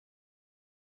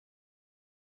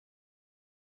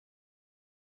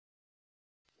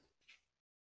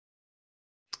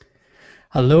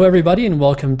Hello, everybody, and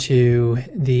welcome to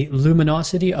the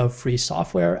Luminosity of Free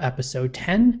Software, episode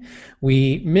 10.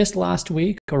 We missed last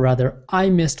week, or rather, I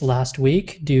missed last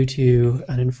week due to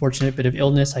an unfortunate bit of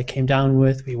illness I came down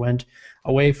with. We went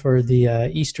away for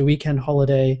the Easter weekend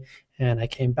holiday, and I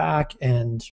came back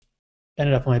and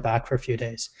ended up on my back for a few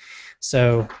days.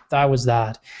 So that was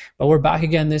that. But we're back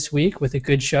again this week with a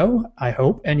good show, I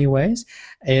hope, anyways.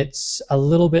 It's a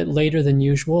little bit later than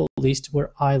usual, at least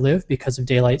where I live, because of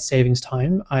daylight savings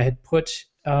time. I had put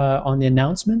on the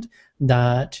announcement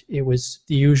that it was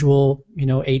the usual,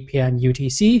 8 p.m.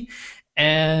 UTC,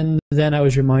 and then I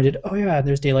was reminded, oh yeah,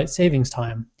 there's daylight savings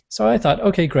time. So I thought,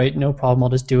 okay, great, no problem. I'll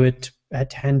just do it at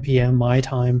 10 p.m. my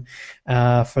time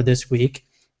for this week.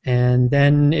 And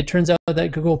then it turns out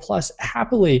that Google Plus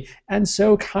happily and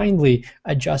so kindly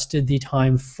adjusted the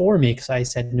time for me, because I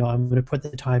said, no, I'm going to put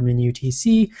the time in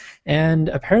UTC. And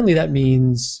apparently that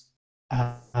means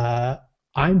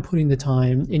I'm putting the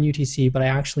time in UTC, but I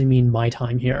actually mean my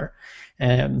time here.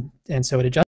 And so it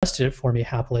adjusted it for me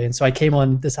happily. And so I came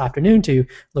on this afternoon to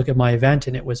look at my event,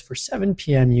 and it was for 7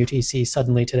 p.m. UTC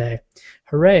suddenly today.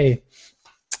 Hooray.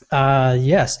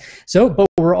 Yes. So, but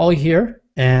we're all here.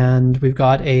 And we've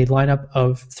got a lineup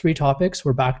of 3 topics.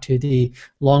 We're back to the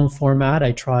long format.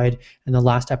 I tried in the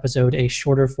last episode a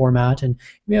shorter format, and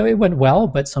it went well,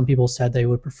 but some people said they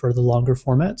would prefer the longer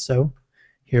format, so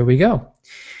here we go.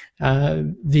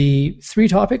 The 3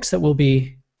 topics that we'll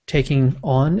be taking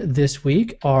on this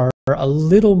week are a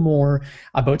little more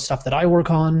about stuff that I work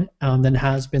on than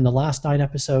has been the last 9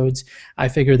 episodes. I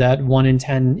figure that 1 in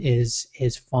 10 is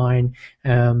fine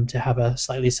to have a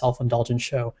slightly self-indulgent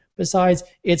show. Besides,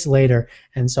 it's later,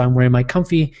 and so I'm wearing my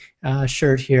comfy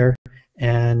shirt here,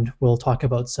 and we'll talk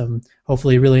about some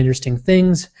hopefully really interesting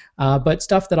things, but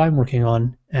stuff that I'm working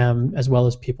on, as well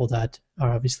as people that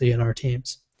are obviously in our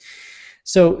teams.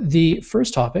 So the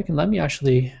first topic, and let me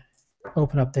actually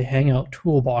open up the Hangout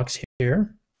toolbox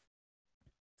here,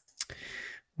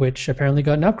 which apparently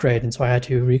got an upgrade, and so I had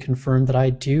to reconfirm that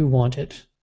I do want it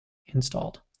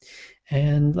installed.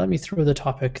 And let me throw the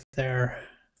topic there.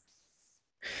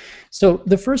 So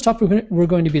the first topic we're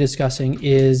going to be discussing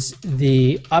is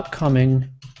the upcoming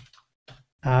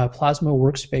Plasma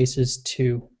Workspaces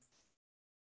 2.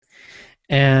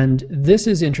 And this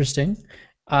is interesting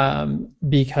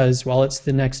because, well, it's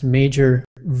the next major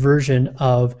version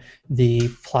of the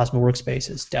Plasma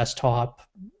Workspaces, desktop,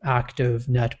 active,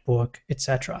 netbook,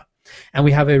 etc. And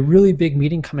we have a really big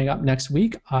meeting coming up next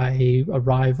week. I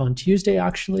arrive on Tuesday,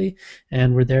 actually,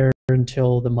 and we're there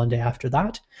until the Monday after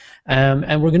that.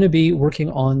 And we're going to be working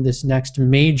on this next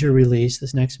major release,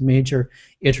 this next major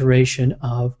iteration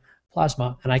of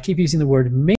Plasma. And I keep using the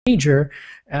word major,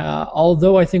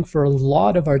 although I think for a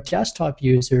lot of our desktop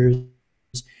users,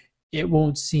 it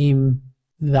won't seem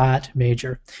that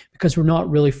major, because we're not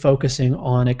really focusing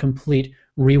on a complete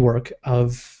rework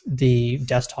of the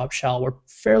desktop shell. We're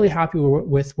fairly happy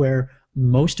with where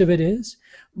most of it is,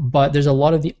 but there's a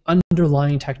lot of the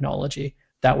underlying technology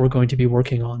that we're going to be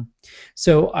working on.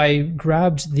 So I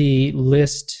grabbed the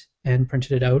list and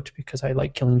printed it out because I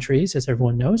like killing trees, as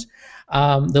everyone knows.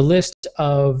 The list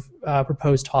of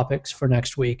proposed topics for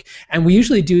next week. And we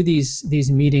usually do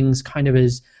these meetings kind of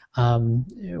as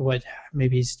what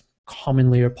maybe is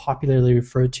commonly or popularly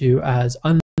referred to as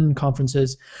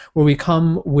unconferences, where we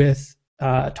come with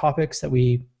topics that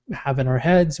we have in our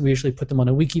heads. We usually put them on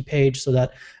a wiki page so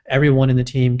that everyone in the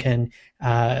team can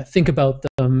think about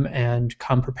them and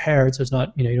come prepared, so it's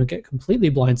not, you don't get completely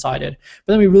blindsided.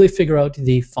 But then we really figure out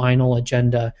the final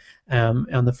agenda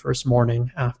on the first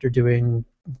morning after doing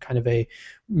kind of a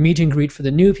meet and greet for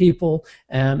the new people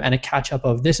and a catch up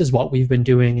of this is what we've been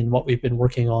doing and what we've been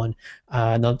working on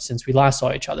since we last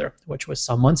saw each other, which was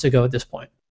some months ago at this point.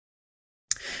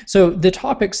 So the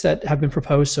topics that have been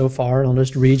proposed so far, and I'll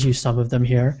just read you some of them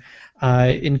here,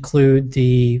 include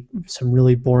some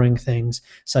really boring things,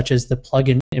 such as the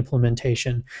plugin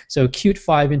implementation. So Qt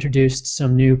 5 introduced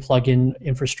some new plugin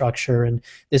infrastructure, and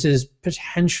this is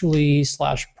potentially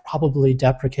 / probably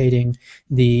deprecating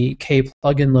the K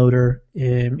plugin loader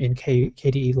in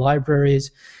KDE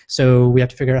libraries. So we have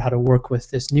to figure out how to work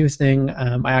with this new thing.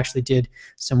 I actually did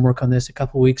some work on this a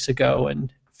couple weeks ago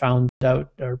and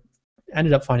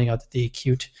ended up finding out that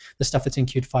the stuff that's in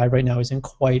Qt 5 right now isn't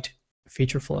quite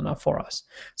featureful enough for us.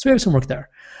 So we have some work there.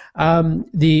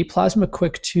 The Plasma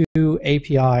Quick 2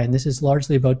 API, and this is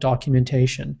largely about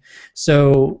documentation.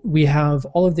 So we have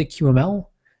all of the QML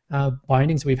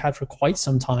bindings that we've had for quite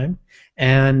some time,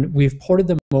 and we've ported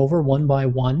them over one by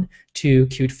one to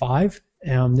Qt 5.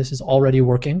 This is already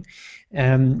working.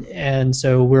 And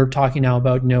so we're talking now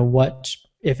about what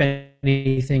if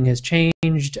anything has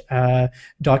changed,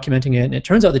 documenting it. And it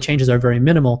turns out the changes are very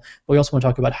minimal, but we also want to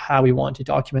talk about how we want to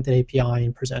document that API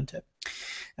and present it.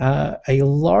 A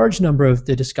large number of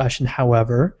the discussion,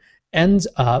 however, ends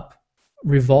up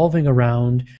revolving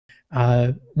around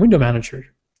window manager,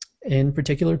 in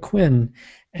particular Quinn.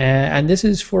 And this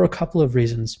is for a couple of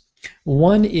reasons.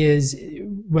 One is,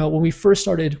 well, when we first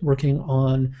started working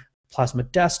on Plasma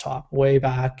Desktop way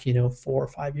back, 4 or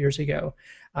 5 years ago,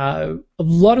 a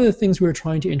lot of the things we were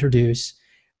trying to introduce,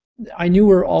 I knew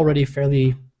were already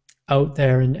fairly out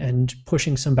there and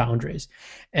pushing some boundaries.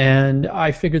 And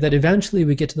I figured that eventually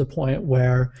we get to the point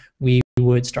where we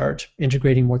would start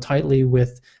integrating more tightly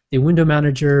with the window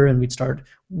manager, and we'd start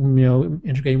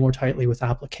integrating more tightly with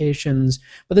applications,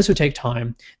 but this would take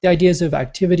time. The ideas of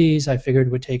activities I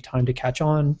figured would take time to catch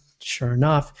on. Sure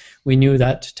enough, we knew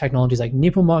that technologies like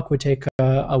Nepomuk would take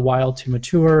a while to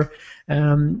mature,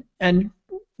 and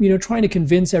trying to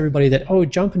convince everybody that, oh,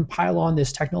 jump and pile on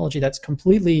this technology that's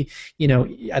completely,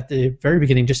 at the very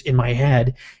beginning just in my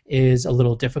head, is a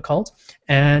little difficult.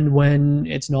 And when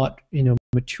it's not,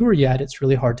 mature yet, it's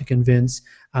really hard to convince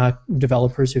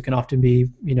developers who can often be,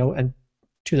 and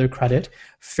to their credit,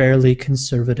 fairly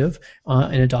conservative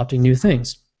in adopting new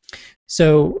things.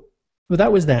 So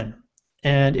that was then.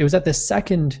 And it was at the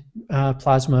second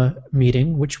Plasma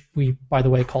meeting, which we, by the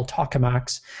way, call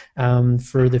tokamaks.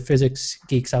 For the physics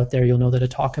geeks out there, you'll know that a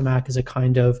tokamak is a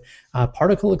kind of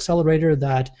particle accelerator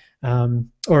that,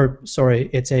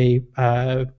 it's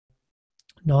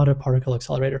not a particle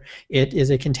accelerator. It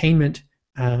is a containment,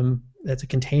 that's a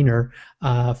container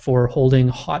for holding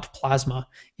hot plasma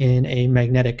in a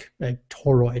magnetic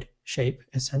toroid shape,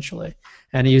 essentially.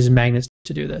 And it uses magnets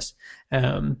to do this.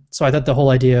 So I thought the whole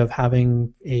idea of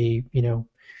having a,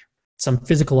 some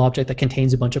physical object that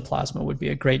contains a bunch of plasma would be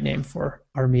a great name for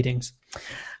our meetings.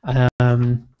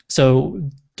 So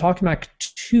Tokamak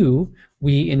 2,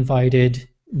 we invited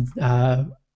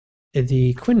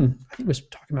the Quinn, I think it was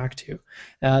Tokamak 2,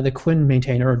 the Quinn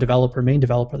maintainer or developer, main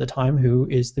developer at the time, who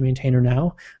is the maintainer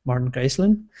now, Martin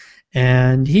Greislin.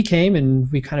 And he came and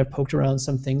we kind of poked around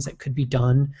some things that could be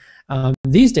done.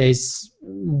 These days,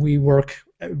 we work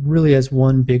really as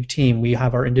one big team. We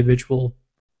have our individual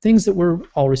things that we're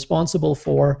all responsible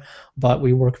for, but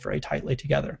we work very tightly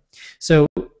together. So,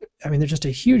 I mean, there's just a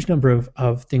huge number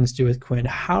of things to do with Quinn.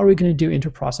 How are we going to do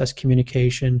inter-process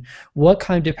communication? What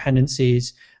kind of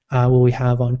dependencies will we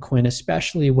have on Quinn,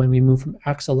 especially when we move from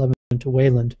X11 to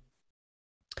Wayland?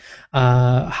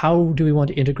 How do we want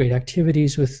to integrate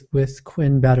activities with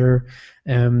Quinn better?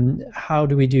 How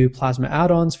do we do Plasma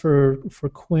add-ons for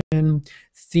Quinn?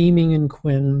 Theming in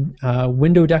Quinn?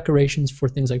 Window decorations for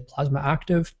things like Plasma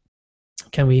Active?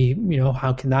 Can we,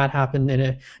 how can that happen in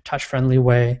a touch-friendly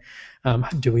way?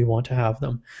 Do we want to have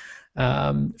them?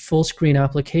 Full screen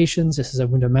applications, this is a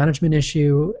window management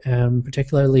issue,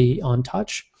 particularly on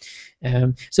touch.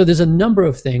 So there's a number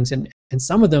of things, and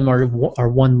some of them are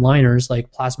one-liners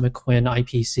like Plasma Quinn,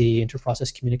 IPC,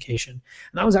 inter-process communication.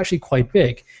 And that was actually quite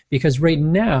big, because right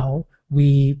now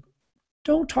we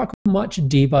don't talk much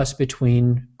dbus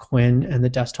between Quinn and the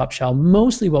desktop shell.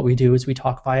 Mostly what we do is we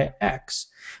talk via X,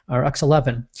 or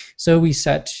X11. So we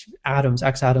set atoms,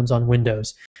 X atoms on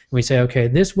windows. And we say, okay,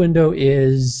 this window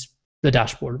is the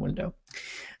dashboard window.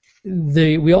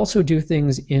 We also do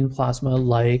things in Plasma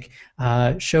like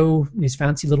show these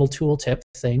fancy little tooltip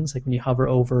things, like when you hover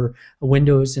over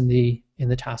windows in the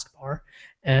taskbar,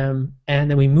 and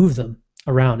then we move them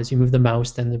around. As you move the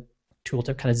mouse, then the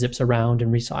tooltip kind of zips around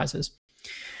and resizes.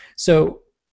 So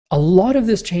a lot of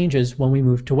this changes when we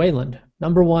move to Wayland.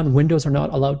 Number one, windows are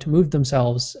not allowed to move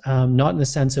themselves, not in the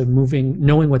sense of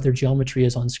knowing what their geometry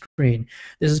is on screen.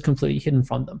 This is completely hidden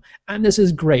from them. And this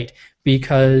is great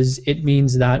because it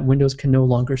means that Windows can no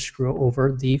longer screw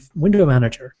over the window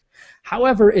manager.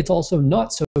 However, it's also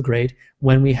not so great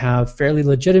when we have fairly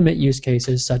legitimate use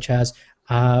cases, such as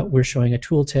we're showing a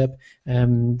tooltip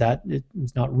that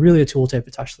is not really a tooltip,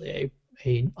 it's actually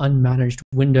an unmanaged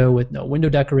window with no window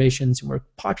decorations, and we're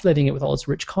populating it with all its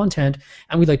rich content,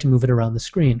 and we'd like to move it around the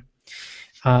screen.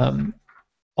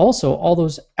 Also, all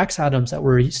those X atoms that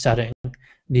we're setting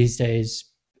these days,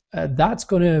 that's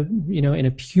going to, in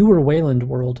a pure Wayland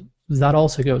world, that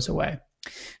also goes away.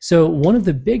 So one of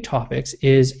the big topics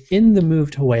is in the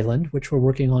move to Wayland, which we're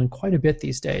working on quite a bit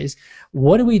these days,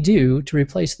 what do we do to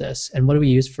replace this, and what do we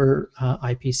use for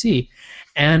IPC?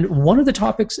 And one of the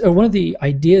topics, or one of the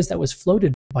ideas that was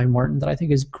floated by Martin that I think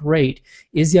is great,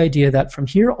 is the idea that from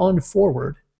here on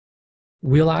forward,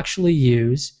 we'll actually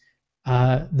use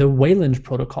the Wayland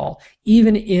protocol,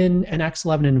 even in an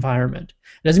X11 environment.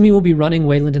 It doesn't mean we'll be running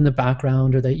Wayland in the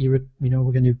background, or that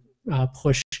we're going to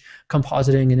push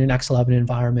compositing in an X11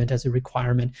 environment as a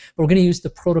requirement. But we're going to use the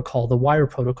protocol, the wire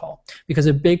protocol, because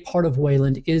a big part of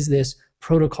Wayland is this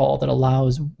protocol that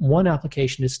allows one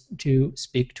application to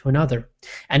speak to another.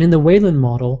 And in the Wayland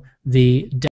model,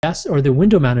 the or the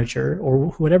window manager, or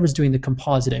whatever's doing the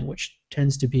compositing, which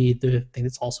tends to be the thing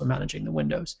that's also managing the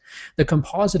windows, the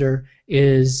compositor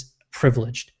is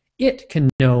privileged. It can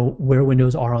know where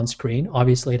windows are on screen.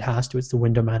 Obviously, it has to. It's the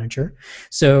window manager.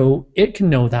 So it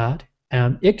can know that.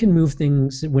 It can move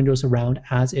windows around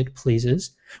as it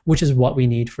pleases, which is what we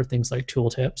need for things like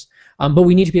tooltips. But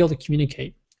we need to be able to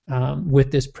communicate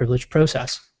with this privileged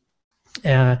process.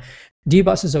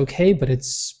 dbus is okay, but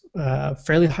it's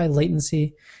fairly high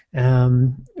latency,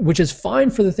 which is fine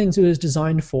for the things it was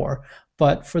designed for,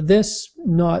 but for this,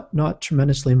 not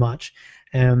tremendously much.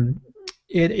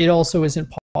 It also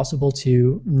isn't possible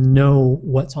to know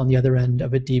what's on the other end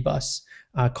of a dbus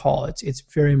call. It's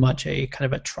very much a kind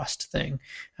of a trust thing.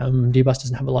 dbus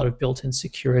doesn't have a lot of built-in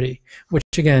security, which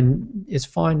again is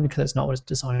fine because that's not what it's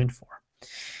designed for.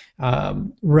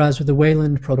 Whereas with the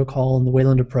Wayland protocol and the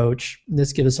Wayland approach,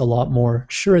 this gives us a lot more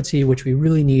surety, which we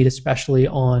really need, especially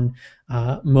on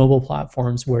mobile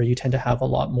platforms where you tend to have a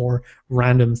lot more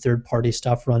random third-party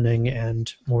stuff running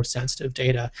and more sensitive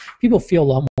data. People feel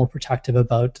a lot more protective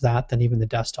about that than even the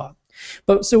desktop.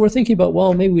 But so we're thinking about,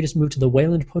 well, maybe we just move to the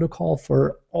Wayland protocol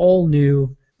for all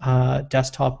new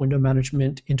desktop window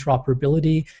management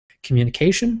interoperability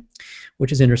communication,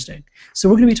 which is interesting. So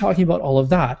we're going to be talking about all of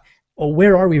that. Well,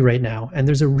 where are we right now? And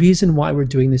there's a reason why we're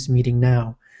doing this meeting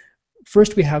now.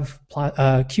 First, we have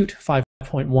Qt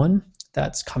 5.1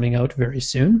 that's coming out very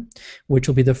soon, which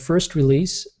will be the first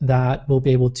release that will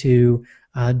be able to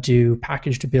do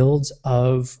packaged builds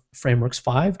of Frameworks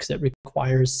 5, because it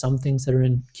requires some things that are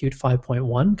in Qt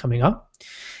 5.1 coming up.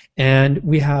 And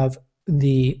we have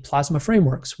the Plasma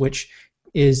Frameworks, which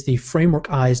is the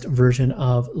frameworkized version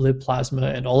of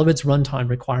libplasma and all of its runtime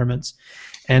requirements.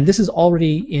 And this is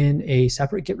already in a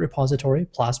separate Git repository,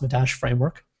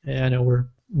 plasma-framework. And I know we're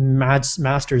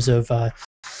masters of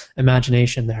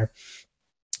imagination there.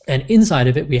 And inside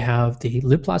of it, we have the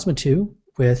libplasma 2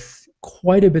 with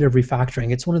quite a bit of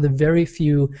refactoring. It's one of the very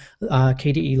few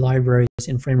KDE libraries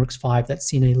in Frameworks 5 that's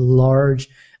seen a large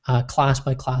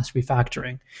class-by-class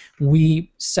refactoring.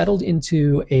 We settled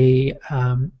into a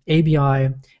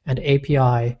ABI and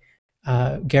API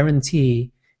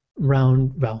guarantee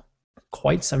around, well,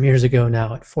 quite some years ago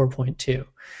now at 4.2.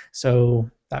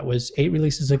 So that was 8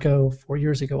 releases ago, 4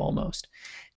 years ago almost.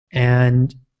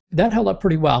 And that held up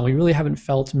pretty well. We really haven't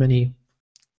felt many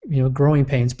growing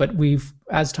pains, but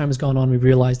as time has gone on, we've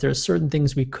realized there are certain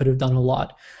things we could have done a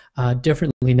lot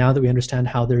differently now that we understand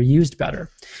how they're used better.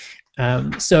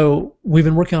 So we've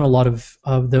been working on a lot of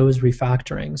those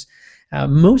refactorings.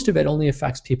 Most of it only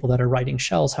affects people that are writing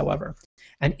shells, however.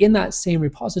 And in that same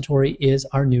repository is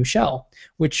our new shell,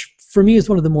 which for me is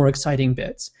one of the more exciting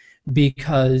bits,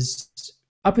 because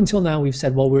up until now we've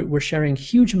said, well, we're sharing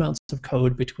huge amounts of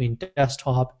code between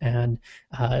desktop and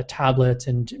tablet,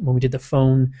 and when we did the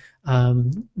phone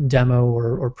demo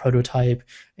or prototype,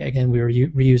 again, we were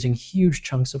reusing huge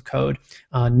chunks of code.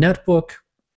 Netbook,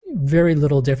 very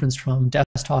little difference from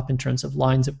desktop in terms of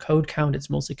lines of code count. It's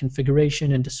mostly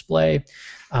configuration and display.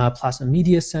 Plasma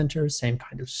Media Center, same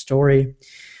kind of story.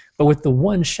 But with the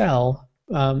one shell,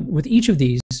 with each of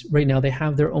these, right now they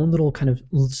have their own little kind of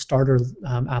starter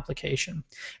application.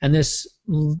 And this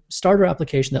starter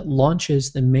application that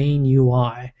launches the main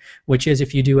UI, which is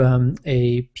if you do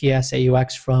a PS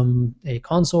AUX from a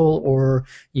console, or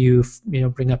you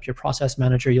bring up your process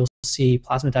manager, you'll see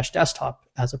Plasma-Desktop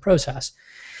as a process.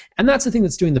 And that's the thing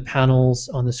that's doing the panels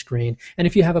on the screen. And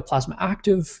if you have a Plasma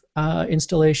Active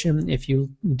installation, if you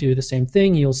do the same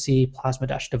thing, you'll see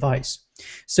Plasma-Device.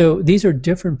 So these are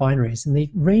different binaries, and they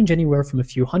range anywhere from a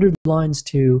few hundred lines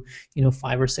to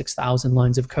 5,000 or 6,000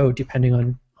 lines of code, depending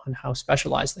on how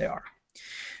specialized they are.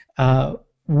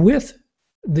 With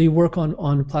the work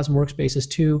on Plasma Workspaces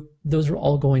 2, those are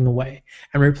all going away,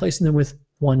 and we're replacing them with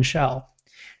one shell.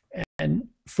 And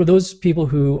for those people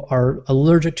who are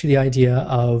allergic to the idea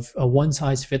of a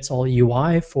one-size-fits-all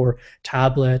UI for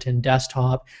tablet and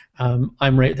desktop,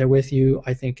 I'm right there with you.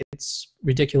 I think it's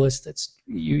ridiculous.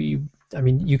 I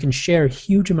mean, you can share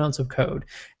huge amounts of code,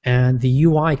 and the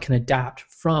UI can adapt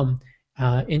from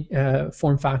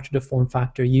form factor to form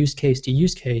factor, use case to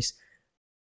use case,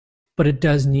 but it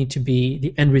does need to be,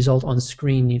 the end result on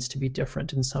screen needs to be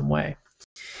different in some way.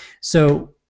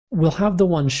 So we'll have the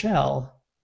one shell,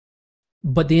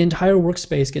 but the entire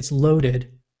workspace gets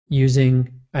loaded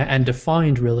using, and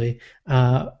defined really,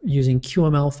 using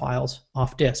QML files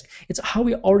off disk. It's how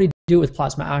we already do with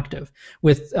Plasma Active.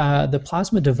 With the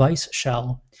Plasma Device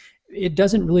shell, it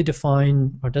doesn't really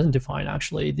define, or doesn't define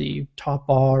actually, the top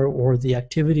bar or the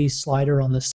activity slider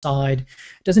on the side.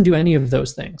 It doesn't do any of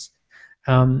those things.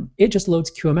 It just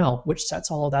loads QML, which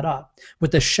sets all of that up.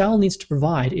 What the shell needs to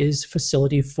provide is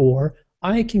facility for,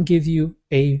 I can give you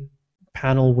a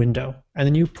panel window, and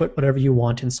then you put whatever you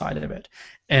want inside of it.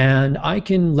 And I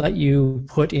can let you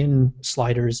put in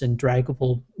sliders and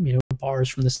draggable, bars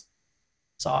from the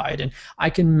side, and I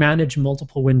can manage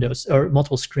multiple windows, or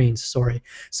multiple screens, sorry.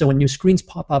 So when new screens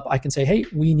pop up, I can say, hey,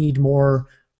 we need more,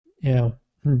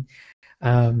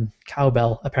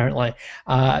 cowbell, apparently.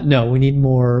 No, we need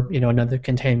more, another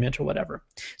containment or whatever.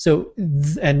 So,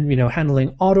 and,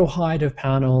 handling auto hide of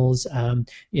panels,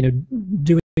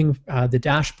 doing the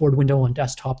dashboard window on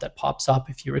desktop that pops up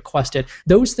if you request it.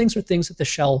 Those things are things that the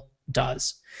shell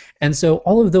does. And so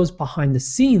all of those behind the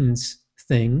scenes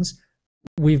things,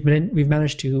 we've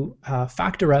managed to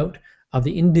factor out of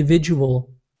the individual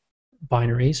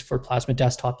binaries for Plasma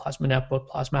Desktop, Plasma Netbook,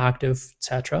 Plasma Active,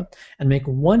 etc., and make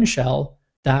one shell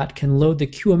that can load the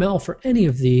QML for any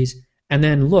of these and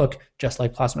then look just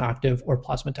like Plasma Active or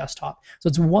Plasma Desktop. So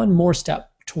it's one more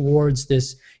step towards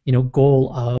this,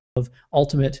 goal of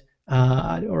ultimate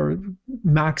or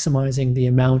maximizing the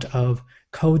amount of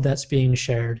code that's being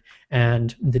shared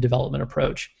and the development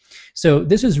approach. So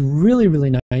this is really,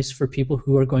 really nice for people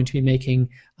who are going to be making,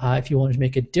 if you want to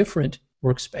make a different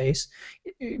workspace.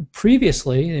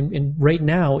 Previously, and right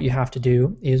now, what you have to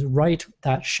do is write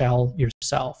that shell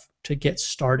yourself to get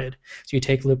started. So you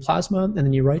take libplasma and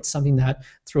then you write something that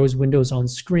throws windows on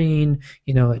screen,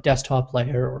 a desktop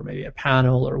layer or maybe a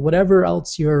panel or whatever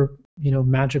else your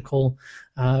magical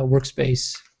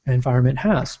workspace environment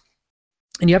has.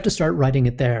 And you have to start writing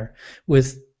it there.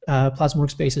 With Plasma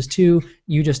Workspaces 2,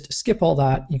 you just skip all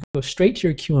that, you go straight to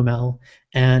your QML,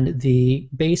 and the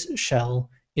base shell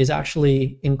is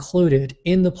actually included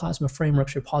in the Plasma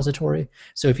Frameworks repository.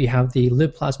 So if you have the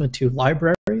libplasma 2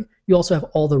 library, you also have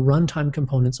all the runtime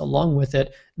components along with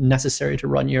it necessary to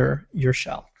run your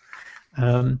shell.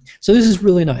 So this is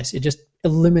really nice. It just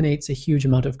eliminates a huge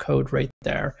amount of code right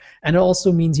there. And it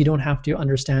also means you don't have to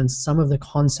understand some of the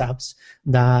concepts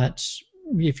that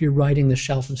if you're writing the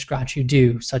shell from scratch you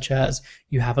do, such as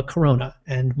you have a corona,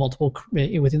 and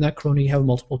within that corona you have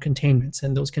multiple containments,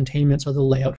 and those containments are the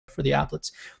layout for the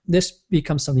applets. This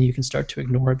becomes something you can start to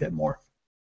ignore a bit more.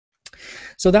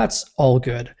 So that's all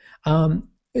good.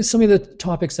 Some of the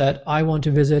topics that I want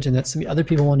to visit and that some other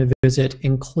people want to visit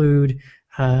include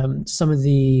some of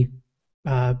the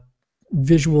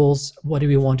visuals. What do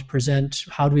we want to present?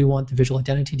 How do we want the visual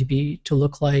identity to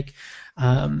look like?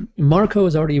 Marco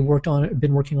has already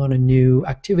been working on a new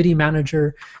activity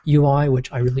manager UI, which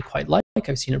I really quite like.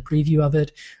 I've seen a preview of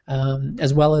it,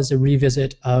 as well as a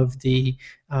revisit of the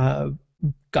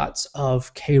guts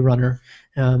of KRunner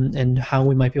and how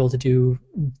we might be able to do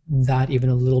that even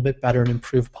a little bit better and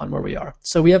improve upon where we are.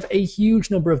 So we have a huge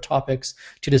number of topics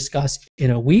to discuss in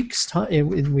a week's time.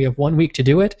 We have 1 week to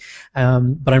do it,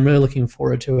 but I'm really looking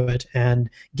forward to it. And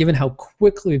given how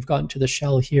quickly we've gotten to the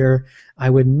shell here, I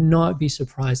would not be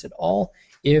surprised at all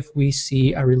if we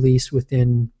see a release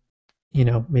within,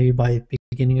 maybe by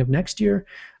beginning of next year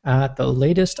at the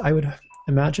latest, I would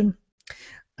imagine.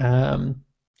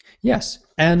 Yes,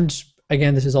 and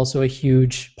again, this is also a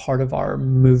huge part of our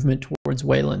movement towards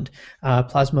Wayland.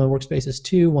 Plasma Workspaces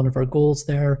 2, one of our goals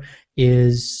there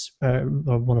is, or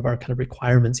one of our kind of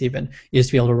requirements even, is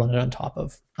to be able to run it on top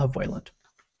of Wayland.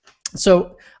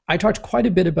 So I talked quite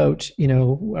a bit about,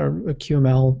 our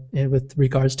QML with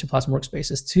regards to Plasma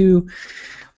Workspaces 2.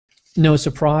 No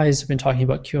surprise, I've been talking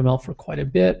about QML for quite a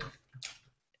bit.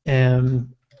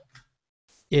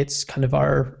 It's kind of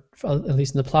our, at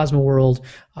least in the Plasma world,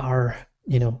 our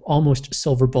almost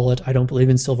silver bullet. I don't believe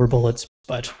in silver bullets,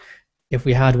 but if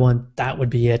we had one, that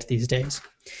would be it these days.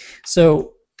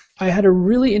 So I had a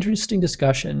really interesting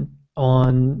discussion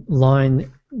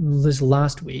online this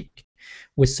last week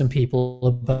with some people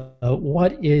about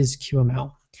what is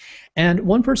QML. And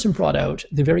one person brought out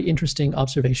the very interesting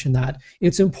observation that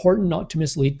it's important not to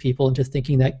mislead people into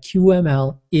thinking that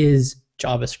QML is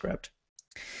JavaScript.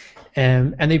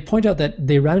 And they point out that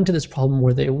they ran into this problem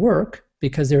where they work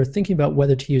because they were thinking about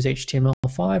whether to use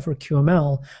HTML5 or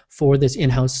QML for this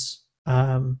in-house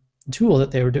tool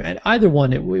that they were doing. And either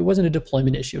one, it wasn't a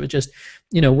deployment issue. It was just,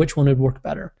 which one would work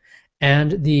better.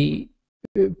 And the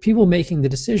people making the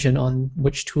decision on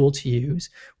which tool to use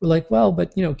were like, well,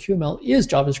 but QML is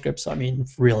JavaScript, so I mean,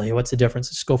 really, what's the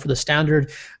difference? Let's go for the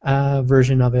standard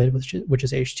version of it, which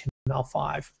is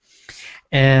HTML5.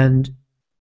 And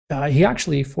he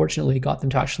actually, fortunately, got them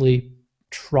to actually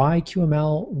try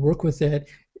QML, work with it,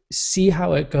 see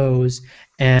how it goes,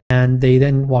 and they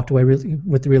then walked away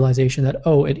with the realization that,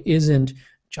 oh, it isn't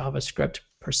JavaScript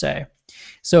per se.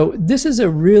 So this is a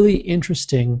really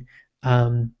interesting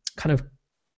kind of,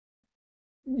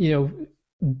 you know,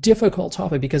 difficult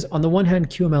topic, because on the one hand,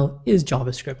 QML is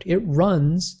JavaScript. It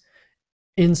runs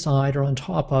inside or on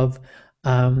top of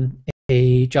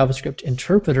a JavaScript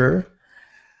interpreter,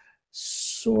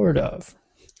 sort of.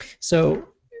 So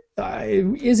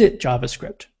is it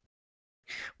JavaScript?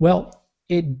 Well,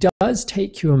 it does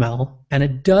take QML, and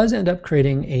it does end up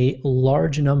creating a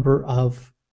large number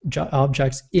of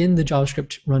objects in the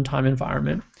JavaScript runtime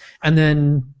environment, and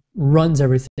then runs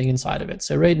everything inside of it.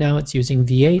 So right now it's using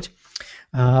V8,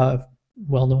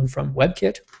 well known from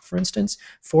WebKit, for instance.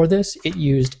 For this, it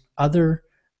used other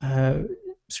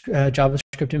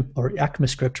JavaScript or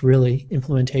ECMAScript really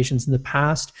implementations in the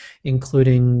past,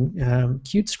 including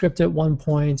CuteScript at one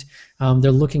point.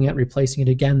 They're looking at replacing it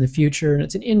again in the future, and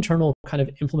it's an internal kind of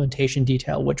implementation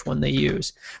detail which one they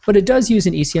use. But it does use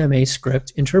an ECMA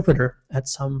script interpreter at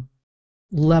some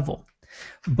level.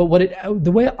 But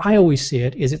the way I always see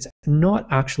it is it's not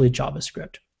actually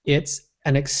JavaScript. It's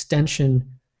an extension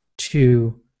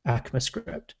to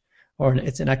ECMAScript, or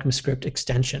it's an ECMAScript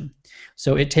extension.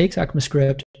 So it takes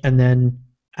ECMAScript and then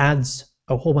adds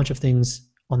a whole bunch of things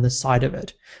on the side of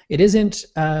it. It isn't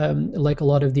like a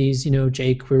lot of these, you know,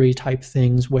 jQuery type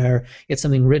things where it's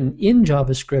something written in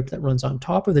JavaScript that runs on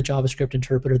top of the JavaScript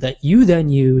interpreter that you then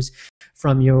use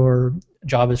from your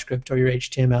JavaScript or your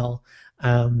HTML,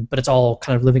 but it's all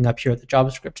kind of living up here at the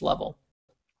JavaScript level.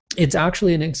 It's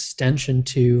actually an extension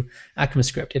to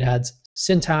ECMAScript. It adds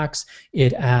syntax,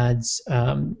 it adds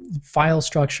file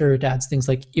structure, it adds things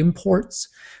like imports,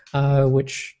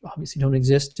 which obviously don't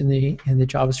exist in the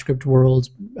JavaScript world,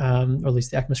 or at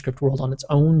least the ECMAScript world on its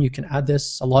own. You can add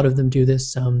this. A lot of them do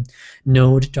this.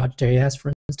 Node.js,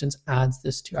 for instance, adds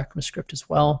this to ECMAScript as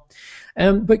well.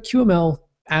 But QML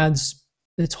adds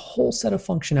its whole set of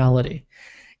functionality.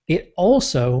 It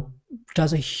also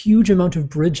does a huge amount of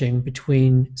bridging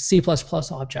between C++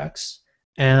 objects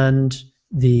and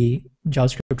the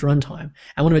JavaScript runtime.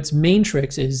 And one of its main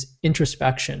tricks is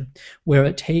introspection, where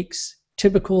it takes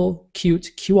typical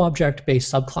Qt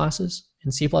QObject-based subclasses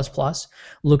in C++,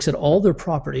 looks at all their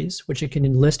properties, which it can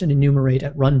enlist and enumerate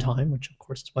at runtime, which of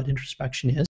course is what introspection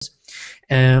is,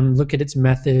 and look at its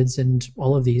methods and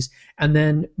all of these, and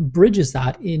then bridges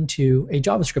that into a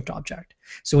JavaScript object.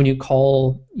 So when you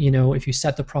call, you know, if you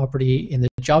set the property in the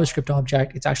JavaScript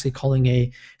object, it's actually calling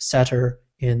a setter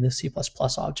in the C++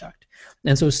 object.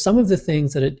 And so some of the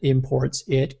things that it imports,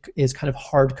 it is kind of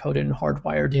hard-coded and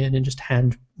hardwired in and just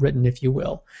handwritten, if you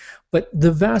will. But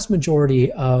the vast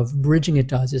majority of bridging it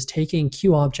does is taking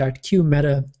QObject,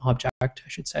 QMeta object, I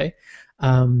should say,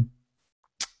 and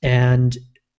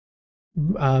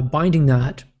binding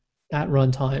that at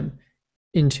runtime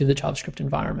into the JavaScript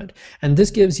environment. And this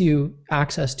gives you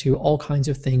access to all kinds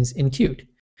of things in Qt,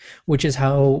 which is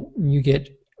how you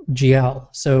get GL.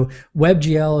 So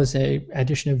WebGL is a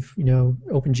addition of, you know,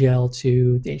 OpenGL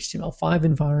to the HTML5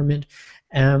 environment.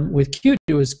 With Qt,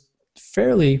 it was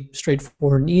fairly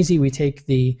straightforward and easy. We take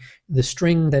the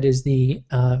string that is the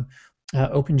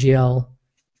OpenGL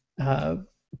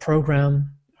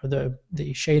program, or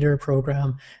the shader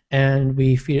program, and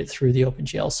we feed it through the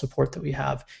OpenGL support that we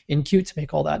have in Qt to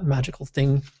make all that magical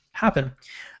thing happen.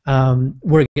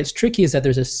 Where it gets tricky is that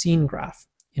there's a scene graph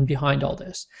in behind all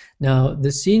this. Now, the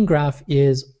scene graph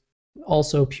is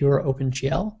also pure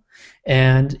OpenGL,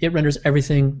 and it renders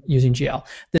everything using GL.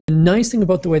 The nice thing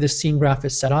about the way the scene graph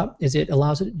is set up is it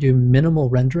allows it to do minimal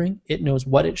rendering. It knows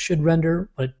what it should render,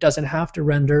 what it doesn't have to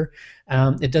render.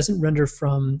 It doesn't render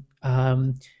from,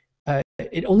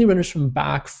 it only renders from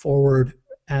back, forward,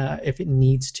 if it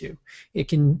needs to.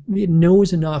 It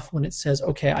knows enough when it says,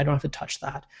 okay, I don't have to touch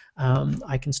that.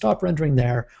 I can stop rendering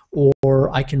there, or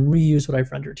I can reuse what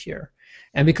I've rendered here.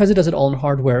 And because it does it all in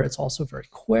hardware, it's also very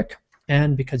quick.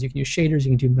 And because you can use shaders,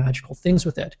 you can do magical things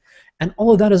with it. And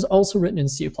all of that is also written in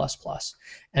C++.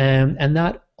 And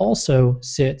that also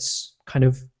sits kind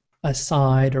of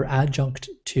aside or adjunct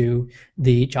to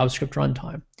the JavaScript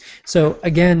runtime. So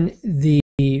again, the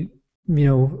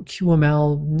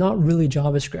QML, not really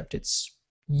JavaScript. It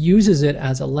uses it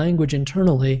as a language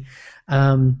internally,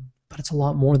 but it's a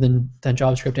lot more than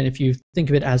JavaScript. And if you think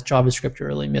of it as JavaScript, you're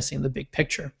really missing the big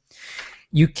picture.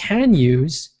 You can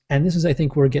use, and this is, I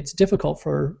think, where it gets difficult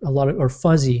for a lot of, or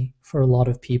fuzzy for a lot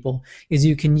of people, is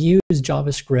you can use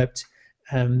JavaScript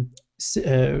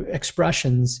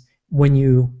expressions when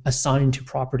you assign to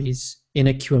properties in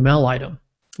a QML item.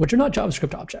 which are not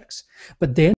JavaScript objects,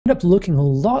 but they end up looking a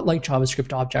lot like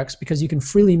JavaScript objects because you can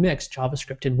freely mix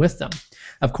JavaScript in with them.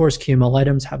 Of course, QML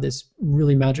items have this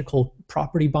really magical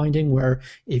property binding where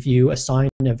if you assign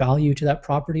a value to that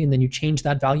property and then you change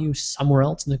that value somewhere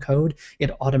else in the code,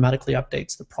 it automatically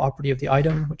updates the property of the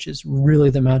item, which is really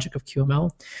the magic of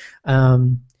QML.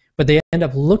 But they end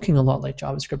up looking a lot like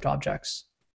JavaScript objects,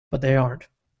 but they aren't.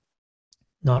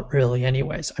 Not really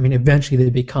anyways. I mean, eventually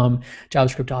they become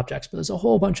JavaScript objects, but there's a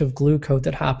whole bunch of glue code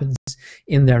that happens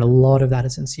in there, and a lot of that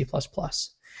is in C++.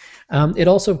 It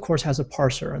also, of course, has a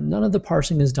parser, and none of the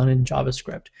parsing is done in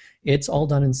JavaScript. It's all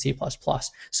done in C++.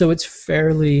 So it's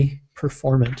fairly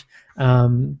performant.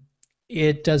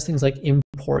 It does things like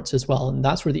imports as well, and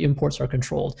that's where the imports are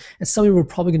controlled. And something we're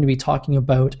probably going to be talking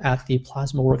about at the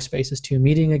Plasma Workspaces 2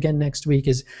 meeting again next week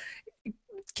is,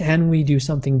 can we do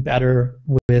something better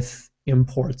with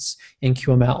imports in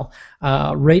QML?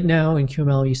 Right now in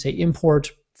QML you say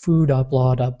import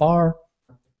foo.blah.bar,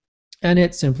 and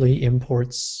it simply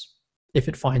imports if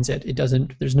it finds it. It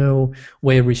doesn't, there's no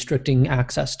way of restricting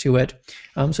access to it.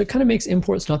 So it kind of makes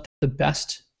imports not the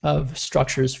best of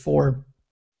structures for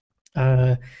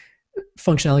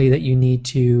functionality that you need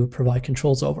to provide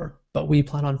controls over, but we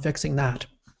plan on fixing that.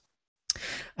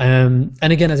 And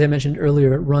again, as I mentioned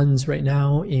earlier, it runs right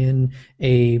now in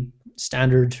a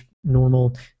standard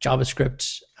normal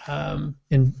JavaScript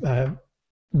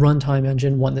runtime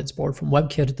engine, one that's borrowed from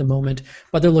WebKit at the moment,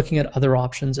 but they're looking at other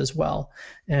options as well.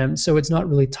 So it's not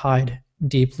really tied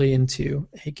deeply into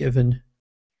a given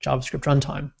JavaScript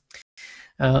runtime.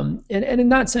 And in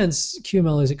that sense,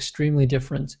 QML is extremely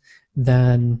different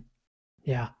than,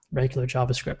 regular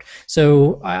JavaScript.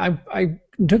 So I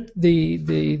took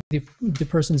the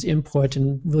person's input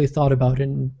and really thought about it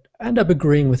and end up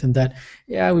agreeing with him that,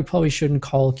 we probably shouldn't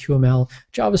call QML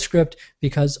JavaScript,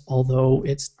 because although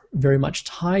it's very much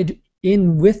tied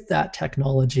in with that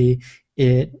technology,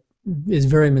 it is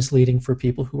very misleading for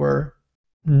people who are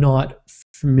not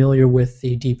familiar with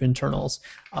the deep internals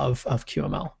of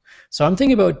QML. So I'm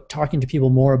thinking about talking to people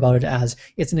more about it as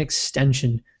it's an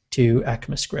extension to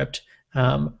ECMAScript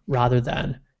rather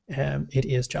than it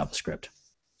is JavaScript.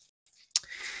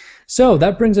 So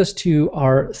that brings us to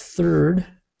our third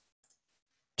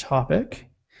topic.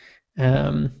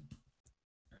 And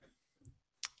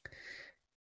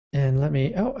let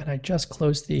me, and I just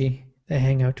closed the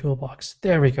Hangout toolbox.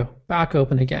 There we go, back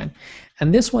open again.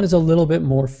 And this one is a little bit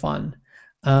more fun.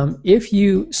 If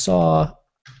you saw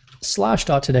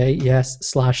 /dot today, yes,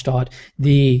 /dot,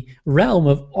 the realm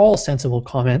of all sensible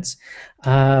comments,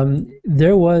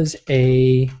 there was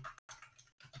a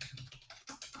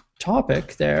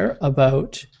topic there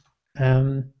about,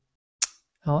 I'll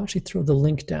actually throw the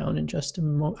link down in just a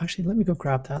moment. Actually, let me go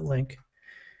grab that link.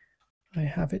 I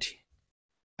have it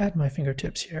at my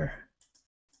fingertips here.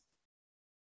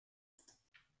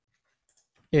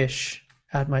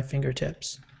 At my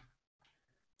fingertips.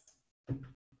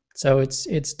 So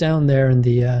it's down there in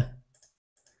the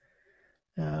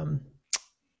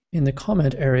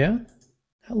comment area.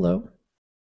 Hello.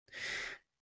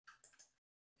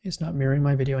 It's not mirroring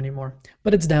my video anymore,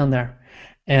 but it's down there.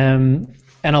 And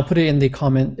I'll put it in the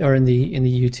comment or in the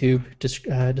YouTube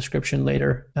description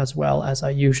later, as well as I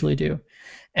usually do.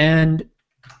 And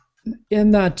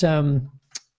in that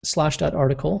 /dot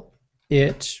article,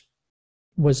 it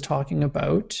was talking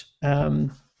about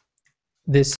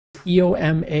this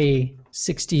EOMA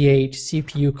 68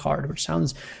 CPU card, which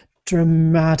sounds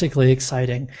dramatically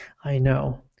exciting. I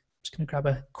know. I'm just going to grab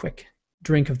a quick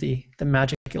drink of the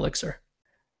magic elixir.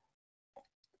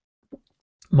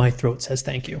 My throat says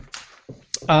thank you.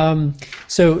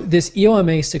 So this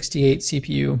EOMA 68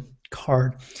 CPU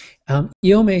card,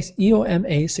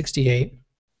 EOMA 68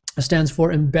 stands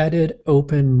for Embedded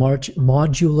Open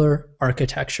Modular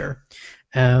Architecture.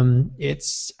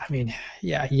 It's,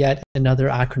 yet another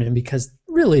acronym, because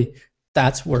really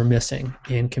that's what we're missing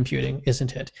in computing,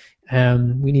 isn't it?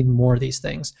 We need more of these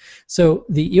things. So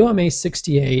the EOMA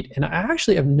 68, and I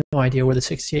actually have no idea where the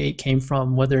 68 came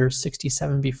from, whether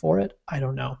 67 before it, I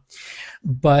don't know.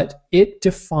 But it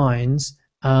defines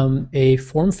a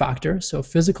form factor, so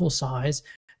physical size,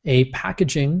 a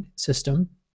packaging system,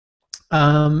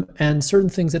 and certain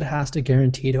things that it has to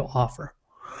guarantee to offer.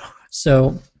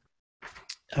 So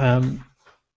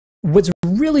what's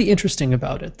really interesting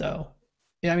about it, though,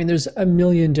 there's a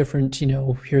million different,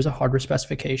 here's a hardware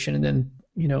specification, and then,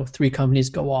 3 companies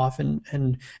go off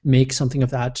and make something of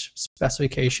that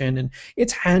specification. And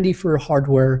it's handy for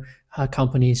hardware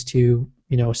companies to,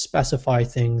 specify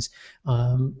things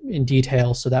in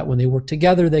detail, so that when they work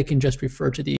together, they can just refer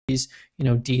to these,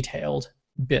 detailed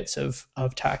bits of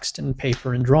text and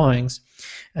paper and drawings.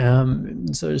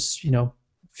 So there's,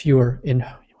 fewer, in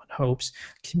hopes,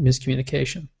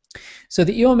 miscommunication. So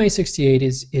the EOMA68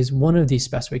 is one of these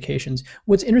specifications.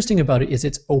 What's interesting about it is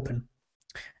it's open.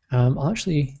 I'll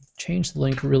actually change the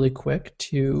link really quick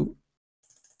to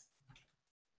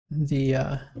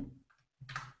the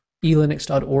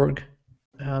elinux.org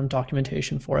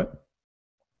documentation for it.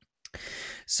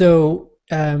 So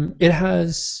it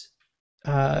has,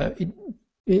 in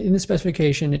the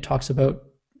specification, it talks about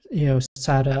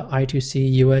SATA,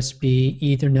 I2C, USB,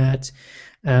 Ethernet,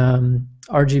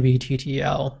 RGB,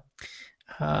 TTL,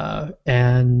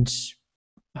 and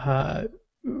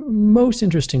most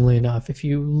interestingly enough, if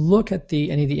you look at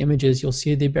any of the images, you'll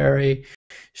see they bear a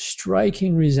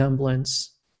striking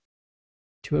resemblance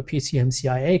to a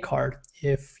PCMCIA card,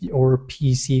 or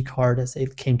PC card as they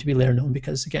came to be later known,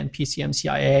 because again,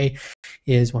 PCMCIA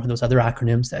is one of those other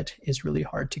acronyms that is really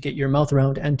hard to get your mouth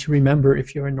around and to remember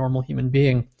if you're a normal human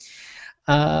being.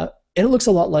 It looks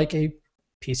a lot like a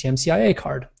PCMCIA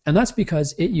card, and that's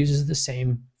because it uses the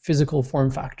same physical form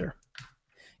factor.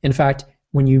 In fact,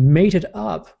 when you mate it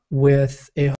up with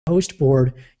a host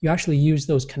board, you actually use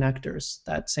those connectors,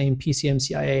 that same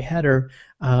PCMCIA header,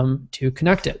 to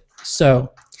connect it.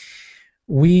 So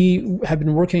we have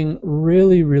been working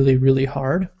really, really, really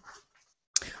hard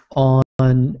on,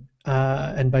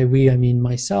 and by we I mean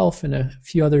myself and a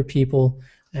few other people,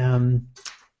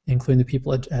 including the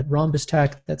people at Rhombus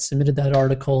Tech that submitted that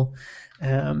article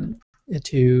to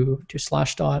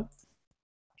Slashdot.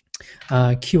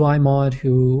 QI Mod,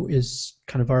 who is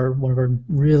kind of one of our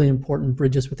really important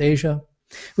bridges with Asia.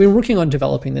 We've been working on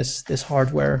developing this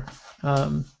hardware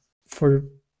for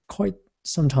quite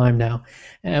some time now,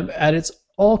 and it's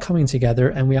all coming together,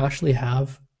 and we actually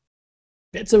have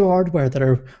bits of hardware that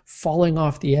are falling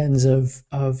off the ends of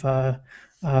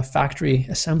factory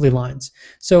assembly lines.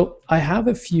 So I have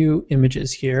a few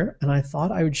images here, and I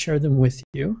thought I would share them with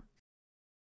you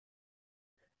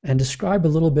and describe a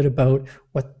little bit about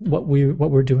what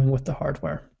we're doing with the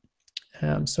hardware.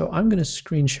 So I'm going to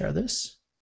screen share this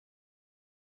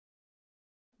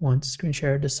once screen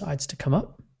share decides to come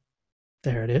up.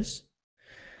 There it is.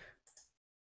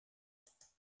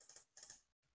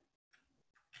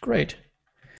 Great.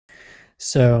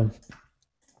 So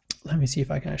let me see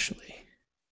if I can actually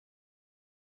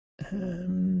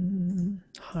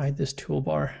hide this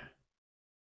toolbar.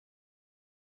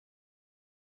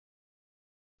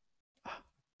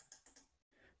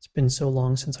 It's been so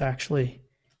long since I actually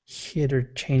hit or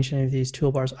changed any of these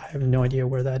toolbars. I have no idea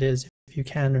where that is, if you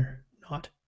can or not.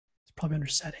 It's probably under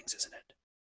settings, isn't it?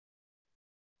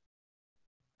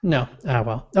 No.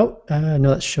 Well. Oh, no,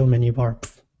 that's show menu bar.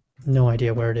 No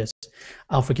idea where it is.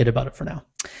 I'll forget about it for now.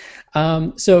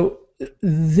 So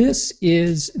this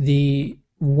is the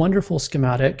wonderful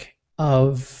schematic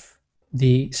of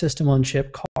the system on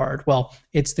chip card. Well,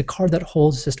 it's the card that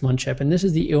holds system on chip, and this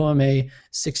is the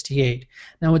EOMA68.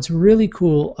 Now, what's really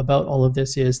cool about all of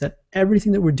this is that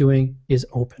everything that we're doing is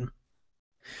open.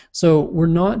 So we're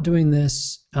not doing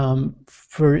this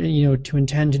for to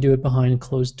intend to do it behind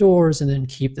closed doors and then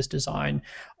keep this design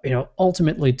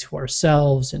ultimately to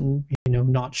ourselves and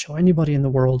not show anybody in the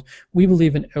world. We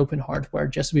believe in open hardware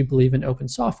just as we believe in open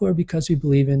software, because we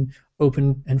believe in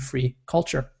open and free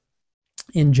culture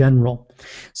in general.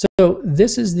 So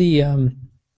this is the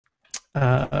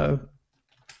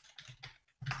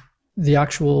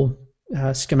actual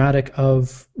schematic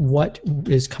of what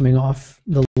is coming off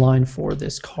the line for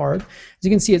this card. As you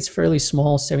can see, it's fairly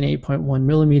small, 78.1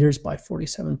 millimeters by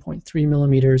 47.3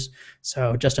 millimeters,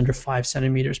 so just under 5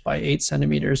 centimeters by 8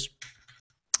 centimeters.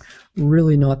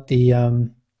 Really not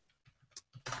the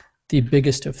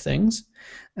biggest of things.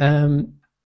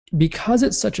 Because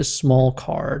it's such a small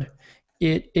card,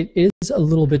 it is a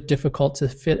little bit difficult to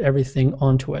fit everything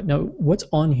onto it. Now, what's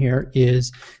on here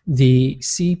is the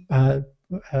CPU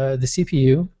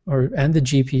and the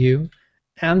GPU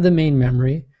and the main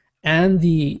memory and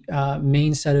the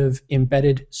main set of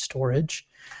embedded storage.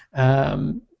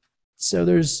 So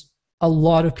there's a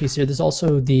lot of pieces here. There's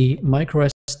also the micro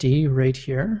SD right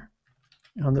here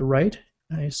on the right.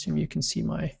 I assume you can see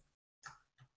my,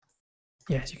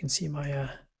 yes, you can see my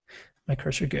my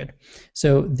cursor. Good.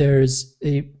 So there's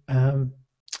a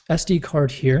SD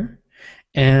card here,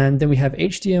 and then we have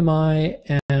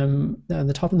HDMI, and on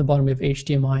the top and the bottom we have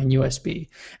HDMI and USB.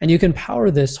 And you can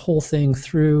power this whole thing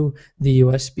through the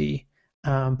USB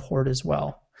port as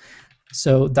well.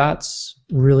 So that's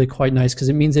really quite nice, because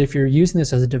it means that if you're using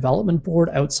this as a development board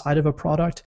outside of a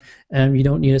product, you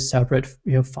don't need a separate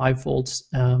 5 volts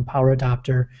power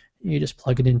adapter. You just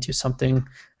plug it into something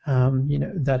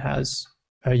that has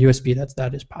a USB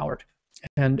that is powered.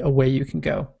 and away you can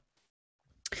go.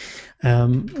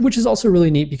 Which is also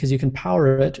really neat because you can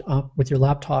power it up with your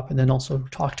laptop and then also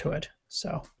talk to it.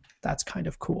 So that's kind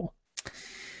of cool.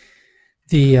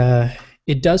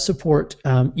 It does support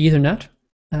Ethernet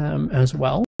as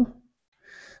well.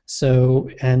 So,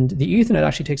 and the Ethernet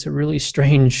actually takes a really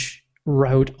strange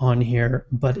route on here,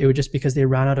 but it was just because they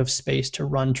ran out of space to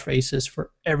run traces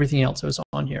for everything else that was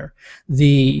on here.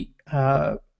 The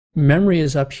memory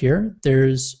is up here.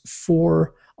 There's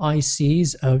 4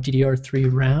 ICs of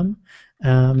DDR3 RAM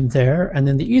there, and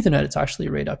then the Ethernet, it's actually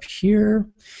right up here,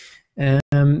 and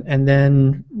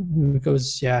then it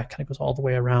goes, yeah, it kind of goes all the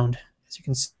way around, as you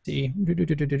can see.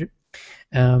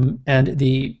 And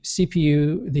the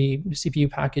CPU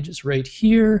package is right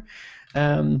here.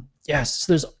 Yes,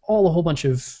 so there's a whole bunch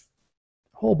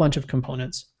of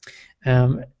components.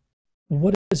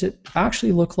 What does it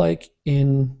actually look like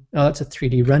in? Oh, that's a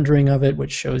 3D rendering of it,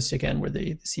 which shows again where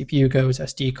the CPU goes,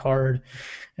 SD card,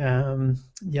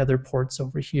 the other ports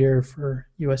over here for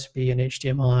USB and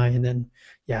HDMI, and then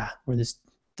yeah, where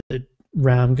the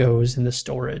RAM goes and the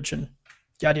storage and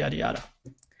yada yada yada.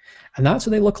 And that's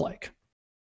what they look like.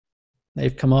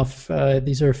 They've come off,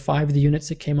 these are 5 of the units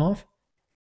that came off.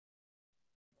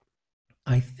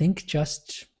 I think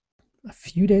just a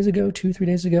few days ago, 2-3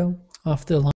 days ago, off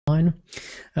the line.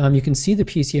 You can see the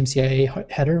PCMCIA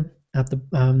header at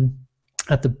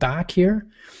the back here,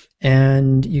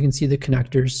 and you can see the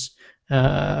connectors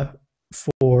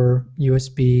for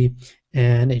USB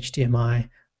and HDMI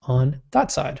on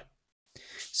that side.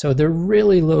 So they're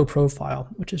really low profile,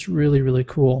 which is really, really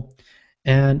cool.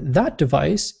 And that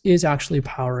device is actually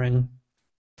powering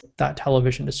that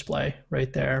television display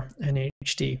right there in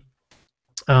HD.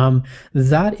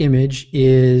 That image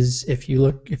is, if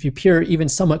you peer even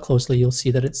somewhat closely, you'll see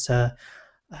that it's a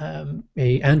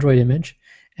Android image.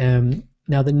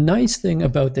 Now the nice thing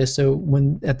about this, so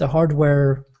when they're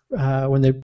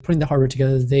putting the hardware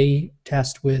together, they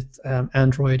test with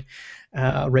Android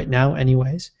right now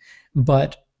anyways.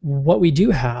 But what we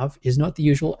do have is not the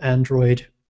usual Android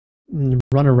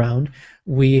runaround.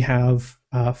 We have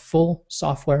full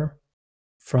software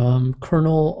from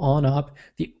kernel on up.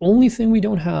 The only thing we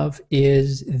don't have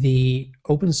is the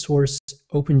open source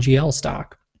OpenGL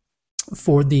stack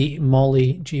for the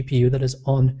Mali GPU that is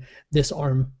on this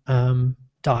ARM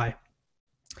die.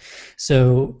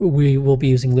 So we will be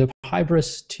using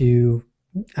libhybris to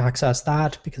access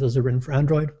that because those are written for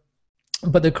Android.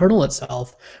 But the kernel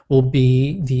itself will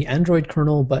be the Android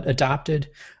kernel, but adapted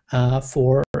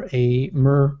for a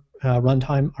MIR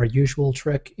runtime, our usual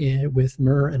trick with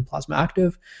MIR and Plasma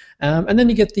Active. And then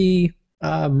you get the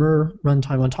MIR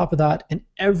runtime on top of that, and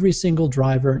every single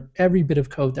driver, every bit of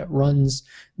code that runs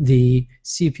the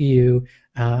CPU,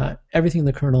 everything in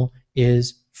the kernel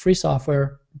is free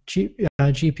software,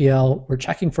 GPL. We're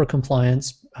checking for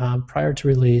compliance prior to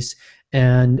release,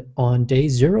 and on day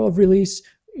 0 of release,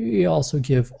 we also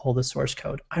give all the source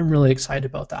code. I'm really excited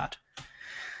about that.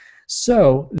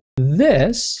 So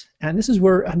this is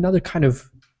where another kind of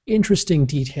interesting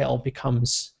detail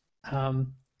becomes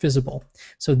visible.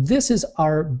 So this is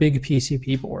our big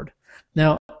PCB board.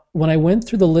 Now, when I went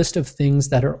through the list of things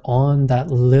that are on that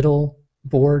little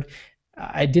board,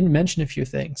 I didn't mention a few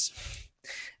things.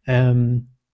 In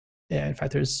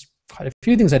fact, there's quite a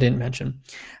few things I didn't mention.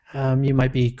 You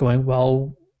might be going,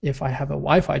 well, if I have a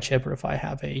Wi-Fi chip, or if I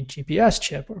have a GPS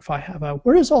chip, or if I have a,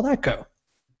 where does all that go?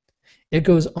 It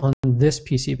goes on this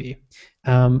PCB.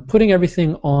 Putting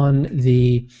everything on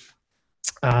the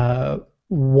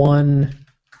one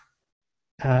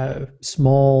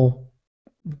small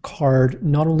card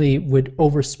not only would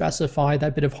overspecify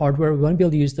that bit of hardware, we want to be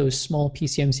able to use those small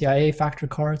PCMCIA factor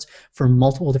cards for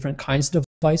multiple different kinds of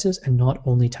devices and not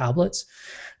only tablets.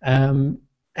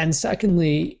 And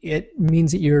secondly, it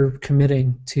means that you're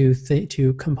committing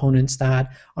to components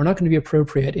that are not going to be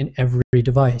appropriate in every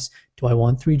device. Do I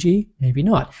want 3G? Maybe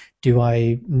not. Do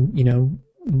I,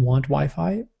 want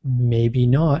Wi-Fi? Maybe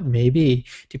not. Maybe.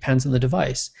 Depends on the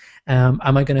device. Am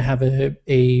I going to have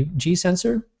a G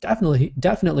sensor? Definitely.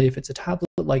 Definitely if it's a tablet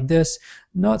like this.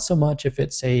 Not so much if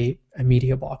it's a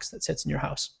media box that sits in your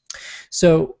house.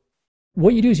 So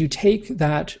what you do is you take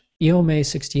that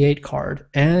EOMA68 card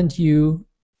and you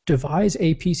devise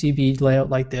a PCB layout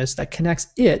like this that connects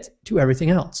it to everything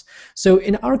else. So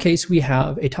in our case, we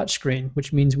have a touchscreen,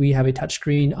 which means we have a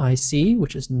touchscreen IC,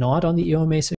 which is not on the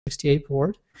EOMA68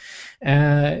 board.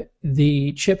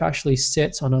 The chip actually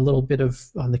sits on a little bit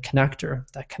on the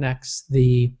connector that connects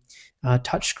the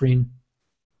touchscreen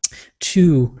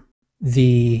to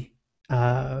the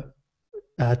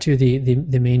to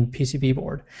the main PCB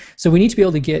board. So we need to be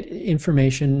able to get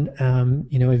information,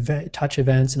 touch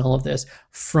events and all of this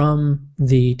from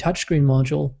the touchscreen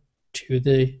module to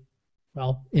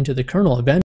into the kernel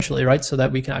eventually, right? So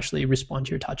that we can actually respond to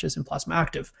your touches in Plasma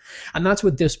Active. And that's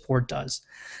what this board does.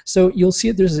 So you'll see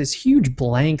that there's this huge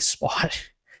blank spot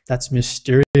that's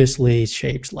mysteriously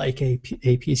shaped like a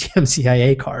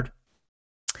PCM-CIA card.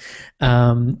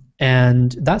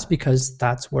 And that's because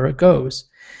that's where it goes.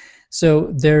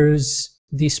 So there's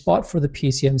the spot for the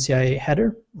PCM-CIA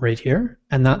header right here,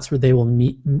 and that's where they will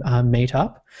mate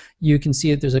up. You can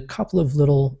see that there's a couple of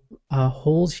little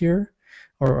holes here,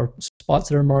 or spots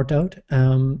that are marked out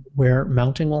where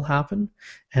mounting will happen,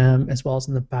 as well as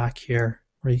in the back here,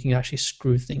 where you can actually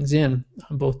screw things in,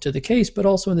 both to the case, but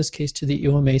also in this case to the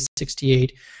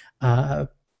UMA68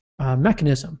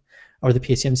 mechanism, or the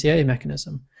PCM-CIA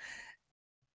mechanism.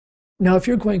 Now, if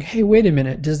you're going, hey, wait a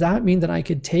minute, does that mean that I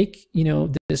could take,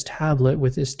 this tablet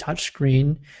with this touch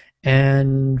screen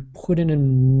and put in a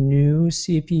new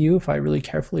CPU if I really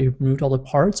carefully removed all the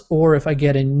parts? Or if I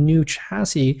get a new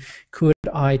chassis, could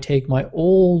I take my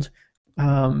old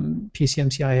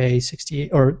PCM-CIA 68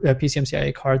 or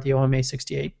PCM-CIA card, the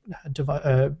OMA68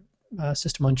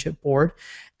 system on chip board,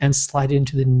 and slide it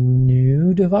into the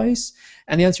new device?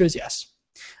 And the answer is yes.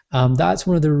 That's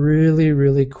one of the really,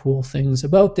 really cool things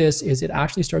about this, is it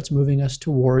actually starts moving us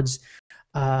towards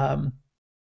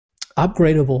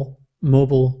upgradable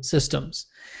mobile systems.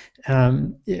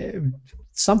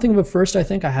 Something of a first, I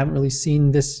think. I haven't really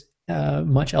seen this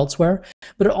much elsewhere,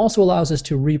 but it also allows us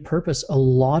to repurpose a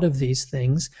lot of these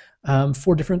things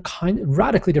for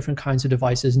radically different kinds of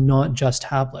devices, not just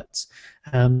tablets.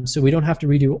 So we don't have to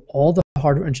redo all the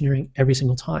hardware engineering every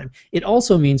single time. It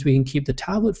also means we can keep the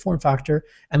tablet form factor,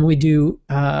 and when we do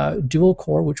dual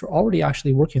core, which we're already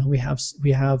actually working on. We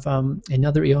have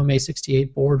another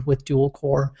EOMA68 board with dual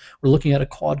core. We're looking at a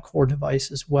quad core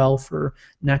device as well for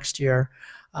next year,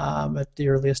 at the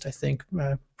earliest, I think,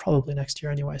 probably next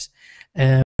year anyways.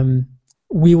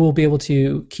 We will be able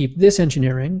to keep this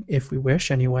engineering, if we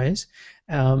wish anyways,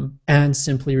 and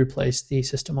simply replace the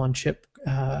system on chip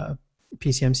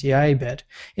PCM-CIA bit.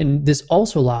 And this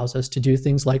also allows us to do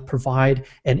things like provide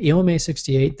an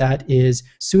EOMA68 that is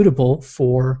suitable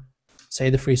for, say,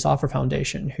 the Free Software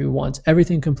Foundation, who wants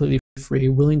everything completely free,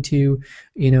 willing to,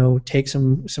 take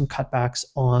some cutbacks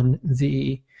on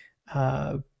the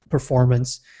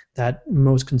performance that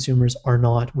most consumers are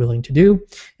not willing to do.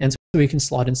 And so we can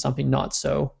slot in something not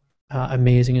so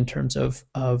amazing in terms of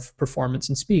performance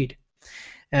and speed.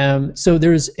 So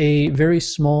there's a very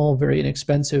small, very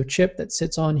inexpensive chip that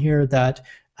sits on here, that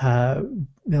a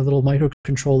little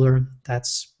microcontroller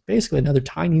that's basically another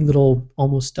tiny little,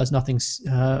 almost does nothing,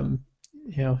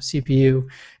 CPU,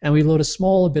 and we load a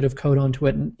small bit of code onto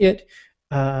it, and it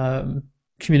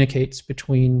communicates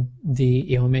between the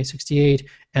EOMA68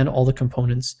 and all the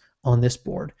components on this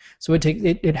board. So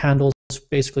it handles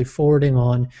basically forwarding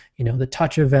on, the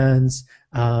touch events,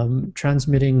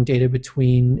 transmitting data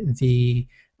between the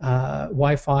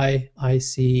Wi-Fi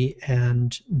IC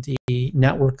and the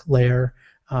network layer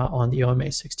on the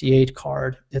OMA68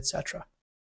 card, etc.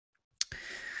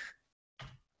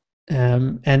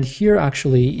 And here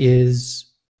actually is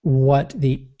what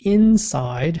the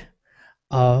inside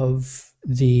of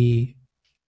the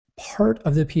part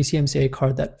of the PCM-CIA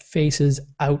card that faces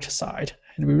outside.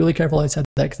 And be really careful I said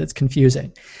that, because it's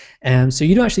confusing. And so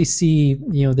you don't actually see,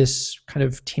 this kind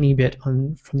of teeny bit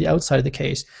from the outside of the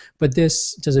case, but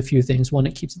this does a few things. One,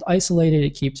 it keeps it isolated,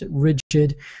 it keeps it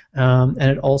rigid, and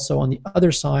it also, on the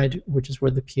other side, which is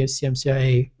where the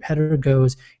PCM-CIA header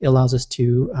goes, it allows us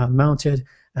to mount it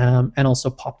and also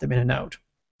pop them in and out,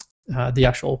 the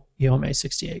actual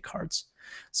EOMA68 cards.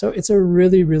 So it's a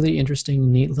really, really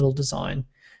interesting, neat little design.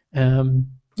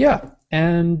 Yeah,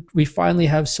 and we finally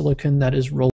have silicon that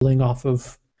is rolling off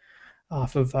of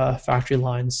factory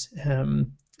lines.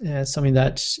 Something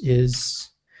that is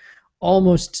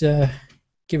almost,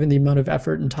 given the amount of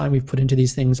effort and time we've put into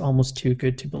these things, almost too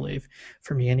good to believe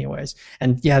for me, anyways.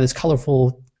 And yeah, these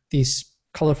colorful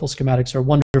schematics are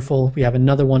wonderful. We have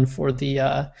another one for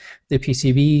the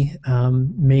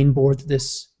PCB main board that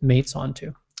this mates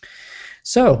onto.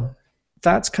 So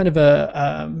that's kind of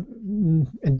a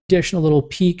additional little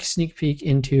sneak peek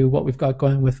into what we've got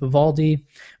going with Vivaldi,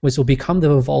 which will become the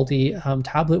Vivaldi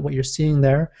tablet, what you're seeing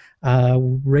there.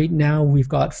 Right now, we've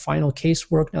got final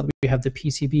casework. Now that we have the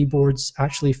PCB boards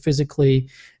actually physically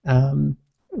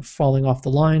falling off the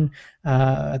line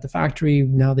at the factory,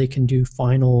 now they can do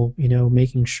final,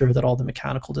 making sure that all the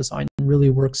mechanical design really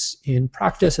works in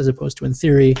practice as opposed to in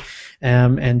theory,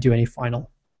 and do any final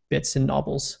bits and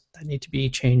knobbles that need to be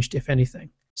changed, if anything.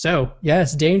 So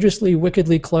yes, dangerously,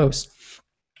 wickedly close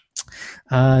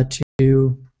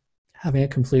to having a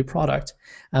complete product.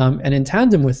 And in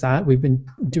tandem with that, we've been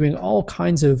doing all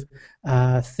kinds of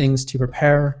things to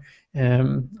prepare.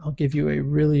 I'll give you a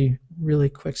really, really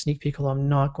quick sneak peek, although I'm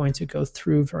not going to go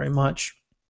through very much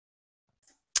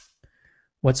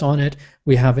what's on it.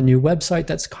 We have a new website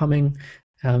that's coming.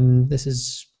 This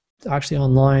is actually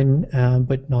online,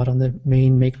 but not on the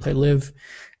main Make Play Live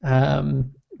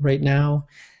right now.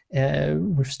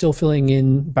 We're still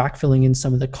backfilling in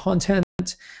some of the content,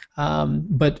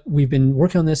 but we've been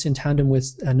working on this in tandem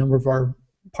with a number of our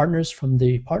partners from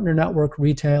the partner network,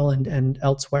 retail, and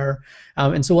elsewhere.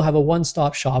 And so we'll have a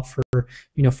one-stop shop for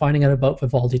finding out about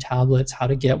Vivaldi tablets, how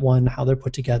to get one, how they're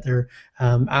put together,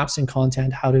 apps and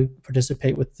content, how to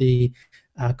participate with the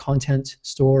content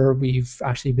store. We've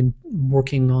actually been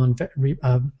working on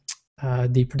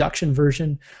the production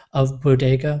version of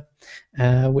Bodega,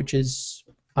 which is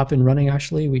up and running.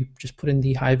 Actually, we just put in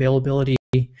the high availability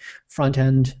front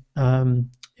end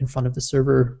in front of the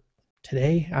server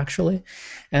today, actually,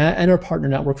 and our partner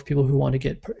network for people who want to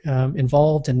get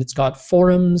involved. And it's got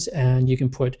forums, and you can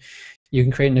create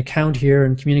an account here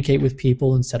and communicate with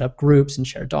people and set up groups and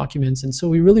share documents. And so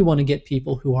we really want to get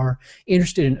people who are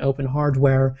interested in open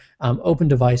hardware, open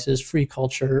devices, free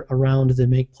culture around the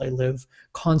Make, Play, Live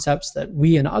concepts that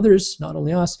we and others, not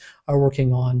only us, are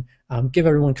working on. Give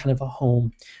everyone kind of a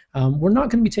home. We're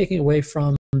not going to be taking away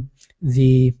from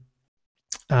the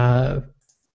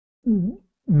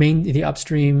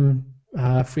upstream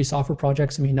free software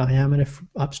projects. I mean, I am in an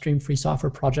upstream free software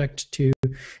project to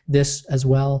this as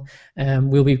well.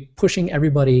 We'll be pushing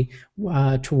everybody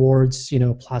towards,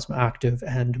 Plasma Active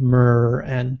and Mur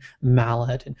and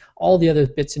Mallet and all the other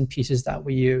bits and pieces that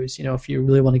we use. If you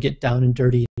really want to get down and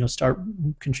dirty, start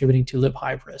contributing to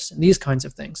libhybris and these kinds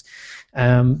of things.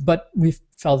 But we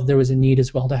felt that there was a need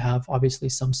as well to have, obviously,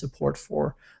 some support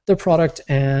for the product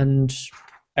and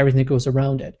everything that goes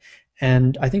around it.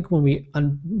 And I think when we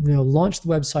launch the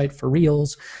website for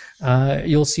reals,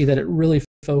 you'll see that it really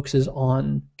focuses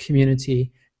on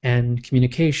community and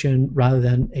communication rather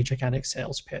than a gigantic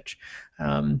sales pitch.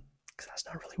 Because that's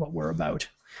not really what we're about.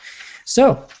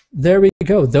 So there we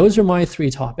go. Those are my 3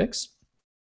 topics.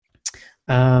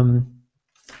 And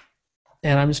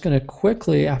I'm just going to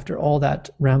quickly, after all that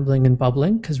rambling and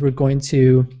bubbling, because we're going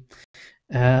to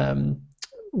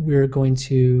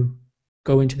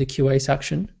go into the QA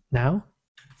section now.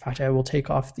 In fact, I will take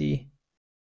off the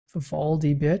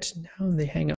Vivaldi bit now in the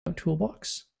Hangout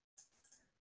toolbox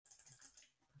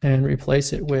and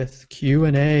replace it with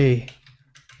Q&A.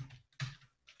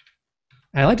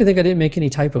 I like to think I didn't make any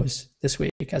typos this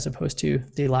week as opposed to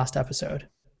the last episode.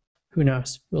 Who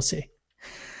knows? We'll see.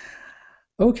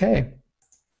 Okay,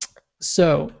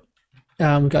 so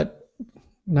we've got a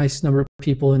nice number of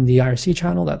people in the IRC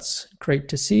channel. That's great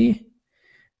to see.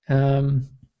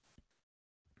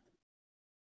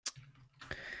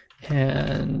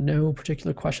 And no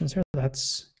particular questions here.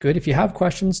 That's good. If you have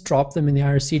questions, drop them in the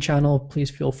IRC channel.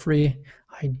 Please feel free.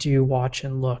 I do watch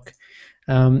and look.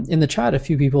 In the chat, a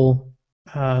few people.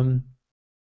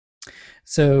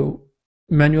 So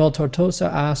Manuel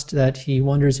Tortosa asked that he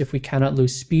wonders if we cannot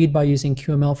lose speed by using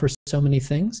QML for so many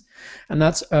things. And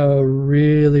that's a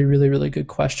really, really, really good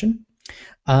question.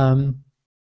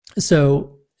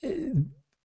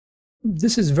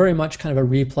 This is very much kind of a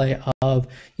replay of,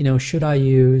 should I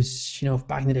use,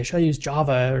 back in the day, should I use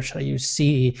Java or should I use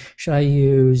C? Should I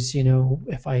use,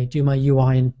 if I do my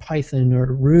UI in Python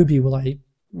or Ruby, will I,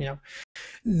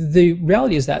 The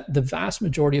reality is that the vast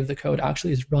majority of the code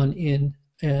actually is run in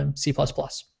C++.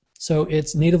 So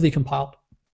it's natively compiled.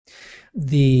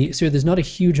 So there's not a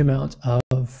huge amount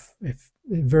of,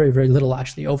 very, very little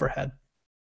actually overhead.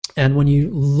 And when you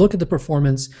look at the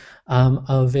performance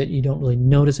of it, you don't really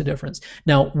notice a difference.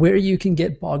 Now, where you can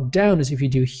get bogged down is if you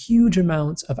do huge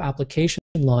amounts of application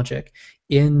logic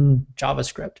in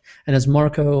JavaScript. And as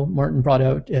Martin brought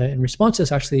out in response to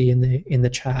this, actually in the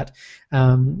chat,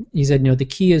 he said, the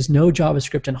key is no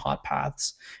JavaScript and hot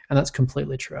paths, and that's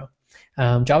completely true.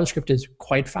 JavaScript is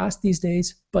quite fast these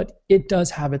days, but it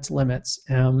does have its limits.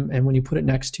 And when you put it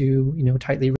next to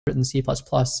tightly written C++,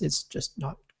 it's just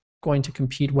not going to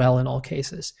compete well in all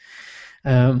cases.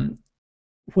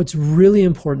 What's really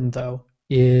important, though,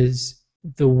 is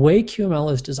the way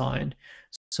QML is designed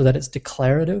so that it's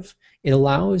declarative. It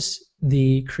allows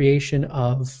the creation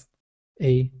of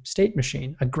a state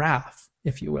machine, a graph,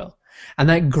 if you will. And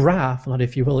that graph, not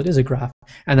if you will, it is a graph,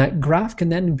 and that graph can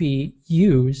then be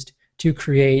used to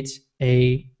create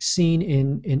a scene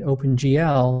in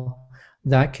OpenGL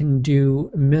that can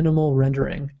do minimal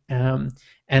rendering.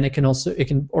 And it can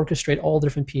orchestrate all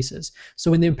different pieces.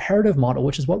 So in the imperative model,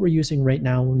 which is what we're using right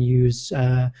now when we use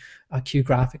a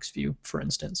QGraphics view, for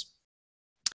instance,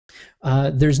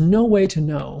 there's no way to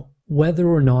know whether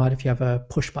or not, if you have a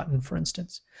push button, for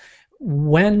instance,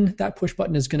 when that push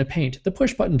button is going to paint. The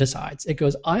push button decides. It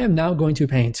goes, I am now going to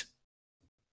paint.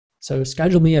 So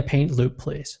schedule me a paint loop,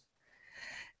 please.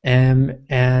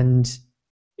 And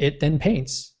it then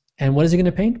paints. And what is it going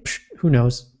to paint? Psh, who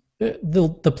knows?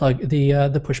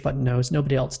 The push button knows.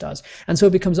 Nobody else does. And so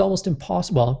it becomes almost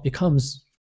impossible. Well, it becomes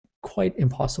quite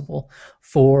impossible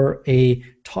for a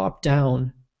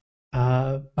top-down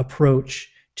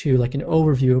approach to, like an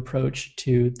overview approach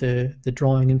to the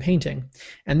drawing and painting.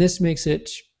 And this makes it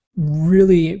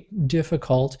really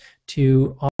difficult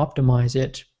to optimize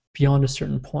it beyond a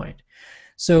certain point.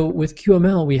 So with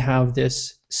QML, we have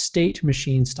this state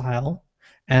machine style,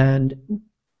 and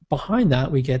behind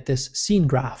that we get this scene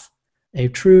graph, a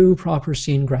true proper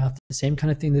scene graph, the same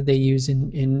kind of thing that they use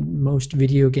in most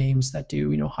video games that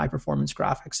do, high performance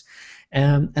graphics.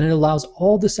 And it allows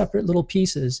all the separate little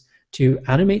pieces to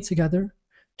animate together,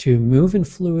 to move in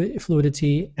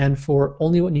fluidity, and for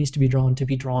only what needs to be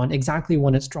drawn exactly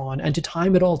when it's drawn, and to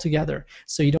time it all together.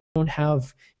 So you don't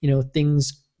have,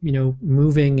 things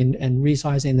moving and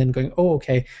resizing and then going, oh,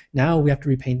 okay, now we have to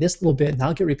repaint this little bit, and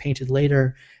that'll get repainted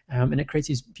later. And it creates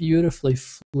these beautifully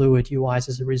fluid UIs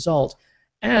as a result.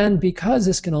 And because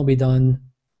this can all be done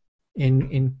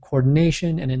in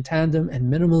coordination and in tandem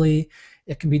and minimally,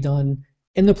 it can be done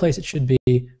in the place it should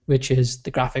be, which is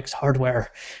the graphics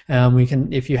hardware.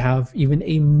 If you have even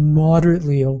a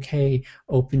moderately okay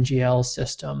OpenGL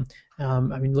system,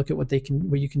 look at what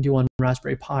you can do on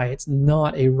Raspberry Pi. It's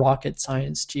not a rocket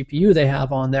science GPU they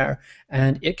have on there,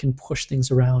 and it can push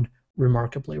things around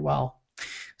remarkably well.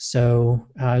 So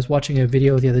I was watching a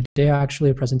video the other day,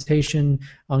 actually, a presentation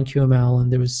on QML,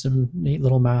 and there was some neat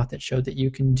little math that showed that you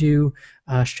can do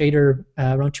shader,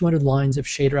 around 200 lines of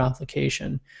shader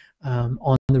application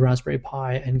on the Raspberry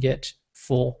Pi and get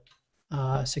full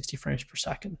 60 frames per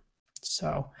second.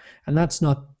 So, and that's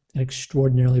not an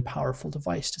extraordinarily powerful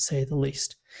device, to say the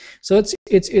least. So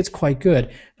it's quite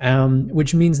good,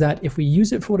 which means that if we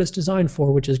use it for what it's designed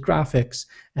for, which is graphics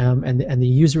and the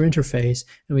user interface,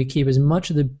 and we keep as much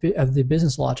of the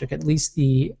business logic, at least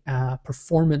the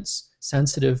performance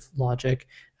sensitive logic,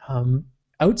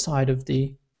 outside of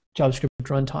the JavaScript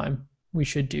runtime, we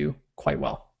should do quite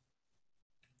well.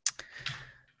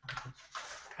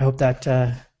 I hope that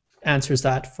answers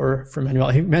that for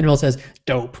Manuel. Manuel says,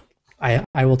 dope.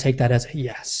 I will take that as a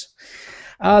yes.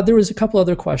 There was a couple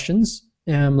other questions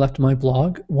left in my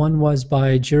blog. One was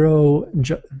by Jiro.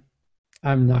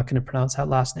 I'm not going to pronounce that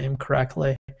last name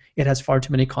correctly. It has far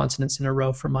too many consonants in a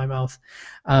row for my mouth.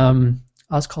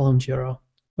 I'll call him Jiro,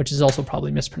 which is also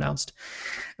probably mispronounced.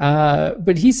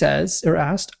 But he says, or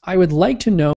asked, I would like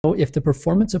to know if the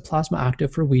performance of Plasma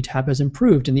Active for Wetab has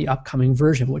improved in the upcoming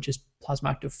version, which is Plasma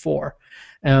Active 4.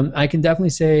 I can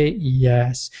definitely say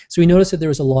yes. So we noticed that there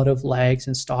was a lot of lags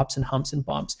and stops and humps and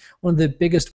bumps. One of the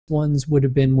biggest ones would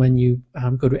have been when you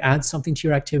go to add something to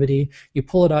your activity, you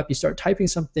pull it up, you start typing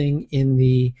something in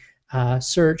the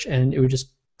search, and it would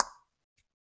just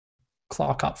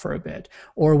clock up for a bit.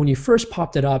 Or when you first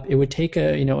popped it up, it would take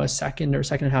a second or a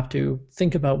second and a half to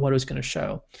think about what it was going to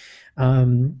show.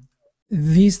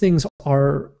 These things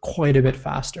are quite a bit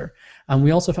faster.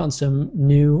 We also found some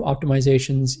new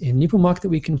optimizations in Nepomuk that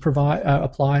we can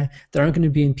apply that aren't going to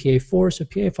be in PA4, so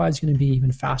PA5 is going to be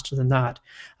even faster than that.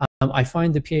 I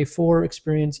find the PA4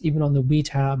 experience, even on the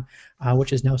Wetab,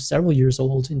 which is now several years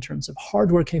old in terms of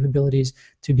hardware capabilities,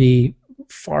 to be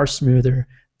far smoother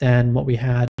than what we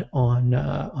had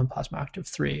on Plasma Active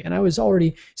 3. And I was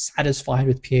already satisfied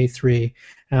with PA3.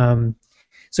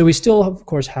 So we still, of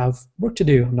course, have work to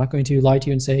do. I'm not going to lie to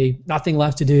you and say nothing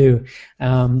left to do.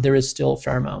 There is still a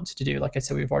fair amount to do. Like I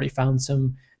said, we've already found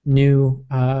some new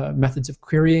methods of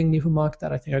querying Nepomuk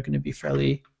that I think are going to be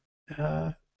fairly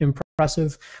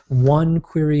impressive. One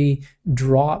query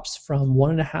drops from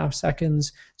 1.5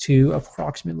 seconds to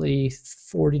approximately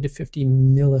 40 to 50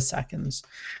 milliseconds.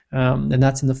 And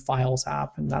that's in the Files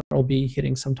app, and that will be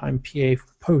hitting sometime PA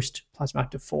post Plasma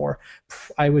Active 4.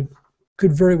 I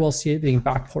could very well see it being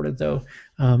backported, though,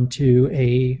 to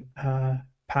a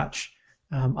patch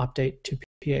update to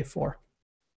PA4.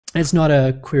 It's not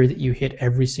a query that you hit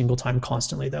every single time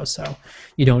constantly, though, so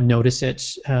you don't notice it,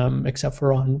 except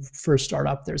for on first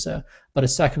startup. There's about a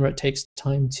second where it takes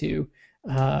time to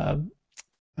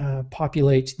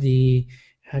populate the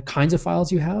kinds of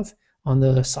files you have on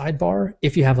the sidebar.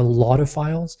 If you have a lot of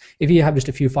files, if you have just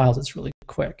a few files, it's really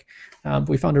quick. But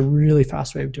we found a really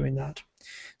fast way of doing that.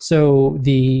 So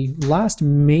the last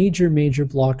major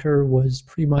blocker was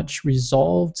pretty much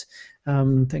resolved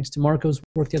thanks to Marco's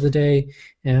work the other day.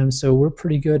 And so we're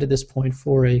pretty good at this point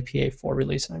for a PA4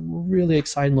 release. And I'm really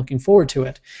excited and looking forward to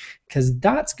it, because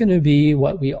that's going to be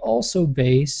what we also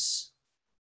base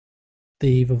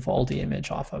the Vivaldi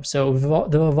image off of. So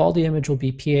the Vivaldi image will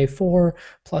be PA4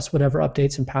 plus whatever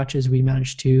updates and patches we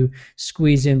manage to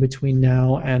squeeze in between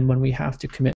now and when we have to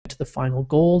commit to the final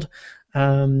gold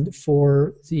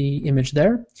for the image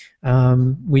there.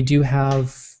 We do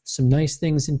have some nice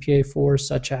things in PA4,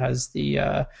 such as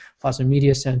the Plasma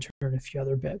Media Center and a few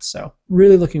other bits. So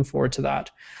really looking forward to that.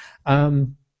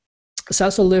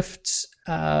 Cecil lift,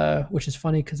 which is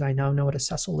funny because I now know what a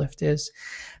Cecil lift is.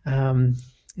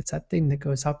 It's that thing that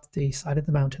goes up the side of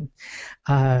the mountain.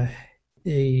 What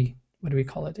do we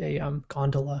call it? A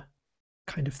gondola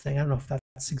kind of thing. I don't know if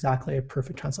that's exactly a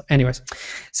perfect translation. Anyways,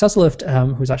 Cecil Lift,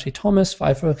 who's actually Thomas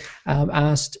Pfeiffer,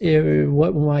 asked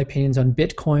what were my opinions on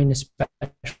Bitcoin,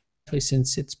 especially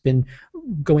since it's been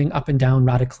going up and down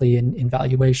radically in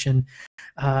valuation.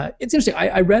 It's interesting.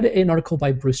 I read an article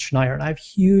by Bruce Schneier, and I have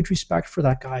huge respect for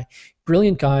that guy.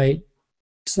 Brilliant guy.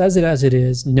 Says it as it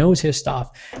is, knows his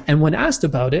stuff. And when asked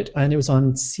about it, and it was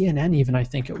on CNN even, I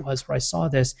think it was, where I saw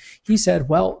this, he said,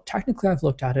 well, technically I've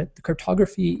looked at it. The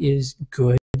cryptography is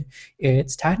good.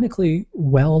 It's technically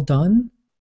well done,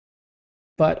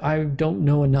 but I don't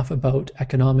know enough about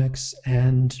economics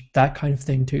and that kind of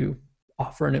thing to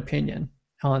offer an opinion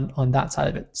on that side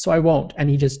of it. So I won't.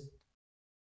 And he just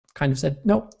kind of said,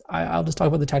 no, I'll just talk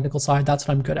about the technical side. That's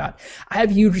what I'm good at. I have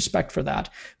huge respect for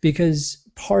that, because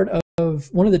part of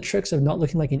one of the tricks of not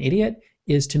looking like an idiot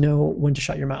is to know when to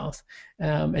shut your mouth.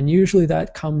 And usually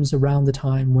that comes around the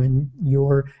time when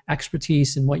your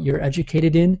expertise and what you're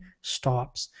educated in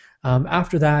stops.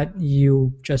 After that,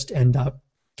 you just end up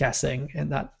guessing,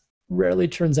 and that rarely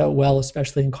turns out well,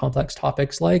 especially in complex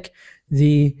topics like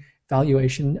the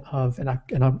valuation of an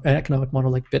economic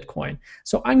model like Bitcoin.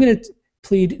 So I'm going to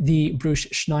plead the Bruce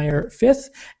Schneier fifth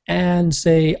and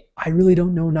say I really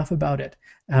don't know enough about it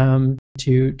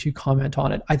to comment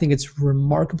on it. I think it's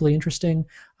remarkably interesting.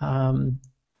 I've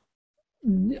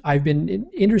been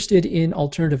interested in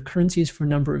alternative currencies for a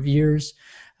number of years.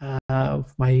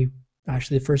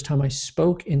 Actually, the first time I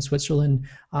spoke in Switzerland,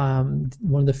 one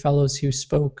of the fellows who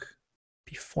spoke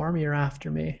before me or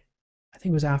after me, I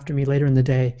think it was after me later in the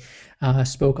day,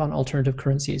 spoke on alternative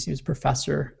currencies. He was a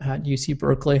professor at UC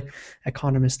Berkeley,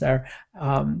 economist there.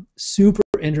 Super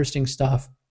interesting stuff,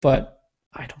 but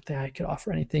I don't think I could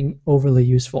offer anything overly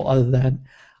useful other than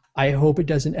I hope it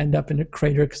doesn't end up in a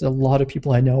crater, because a lot of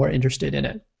people I know are interested in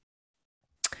it.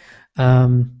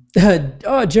 Oh,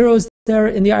 Jiro's there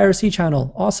in the IRC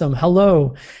channel. Awesome.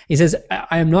 Hello. He says,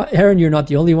 I am not, Aaron, you're not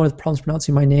the only one with problems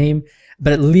pronouncing my name,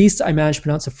 but at least I managed to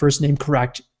pronounce the first name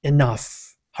correct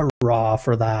enough. Hurrah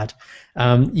for that.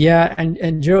 Yeah,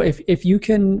 and Jiro, if you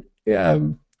can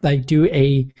like do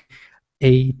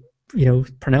a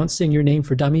pronouncing your name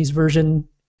for dummies version,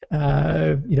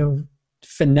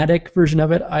 phonetic version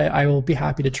of it, I will be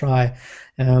happy to try.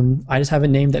 I just have a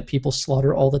name that people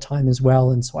slaughter all the time as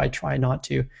well, and so I try not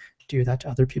to do that to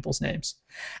other people's names.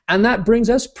 And that brings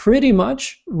us pretty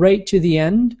much right to the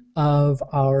end of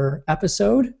our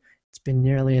episode. It's been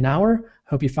nearly an hour.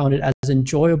 Hope you found it as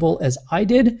enjoyable as I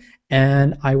did,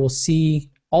 and I will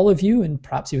see all of you, and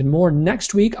perhaps even more,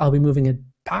 next week. I'll be moving it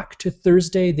back to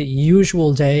Thursday, the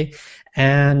usual day,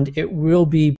 and it will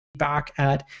be back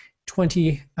at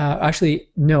 20, actually,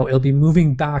 no, it'll be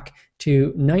moving back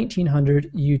to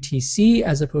 1900 UTC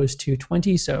as opposed to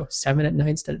 20, so 7 at night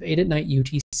instead of 8 at night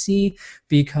UTC,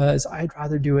 because I'd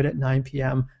rather do it at 9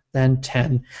 p.m. than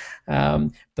 10.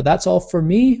 But that's all for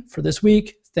me for this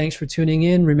week. Thanks for tuning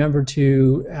in. Remember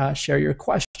to share your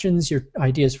questions, your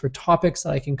ideas for topics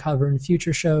that I can cover in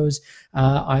future shows,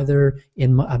 either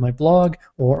in my blog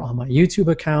or on my YouTube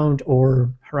account,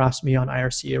 or harass me on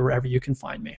IRC or wherever you can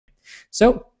find me.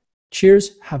 So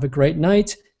cheers, have a great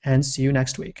night, and see you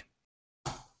next week.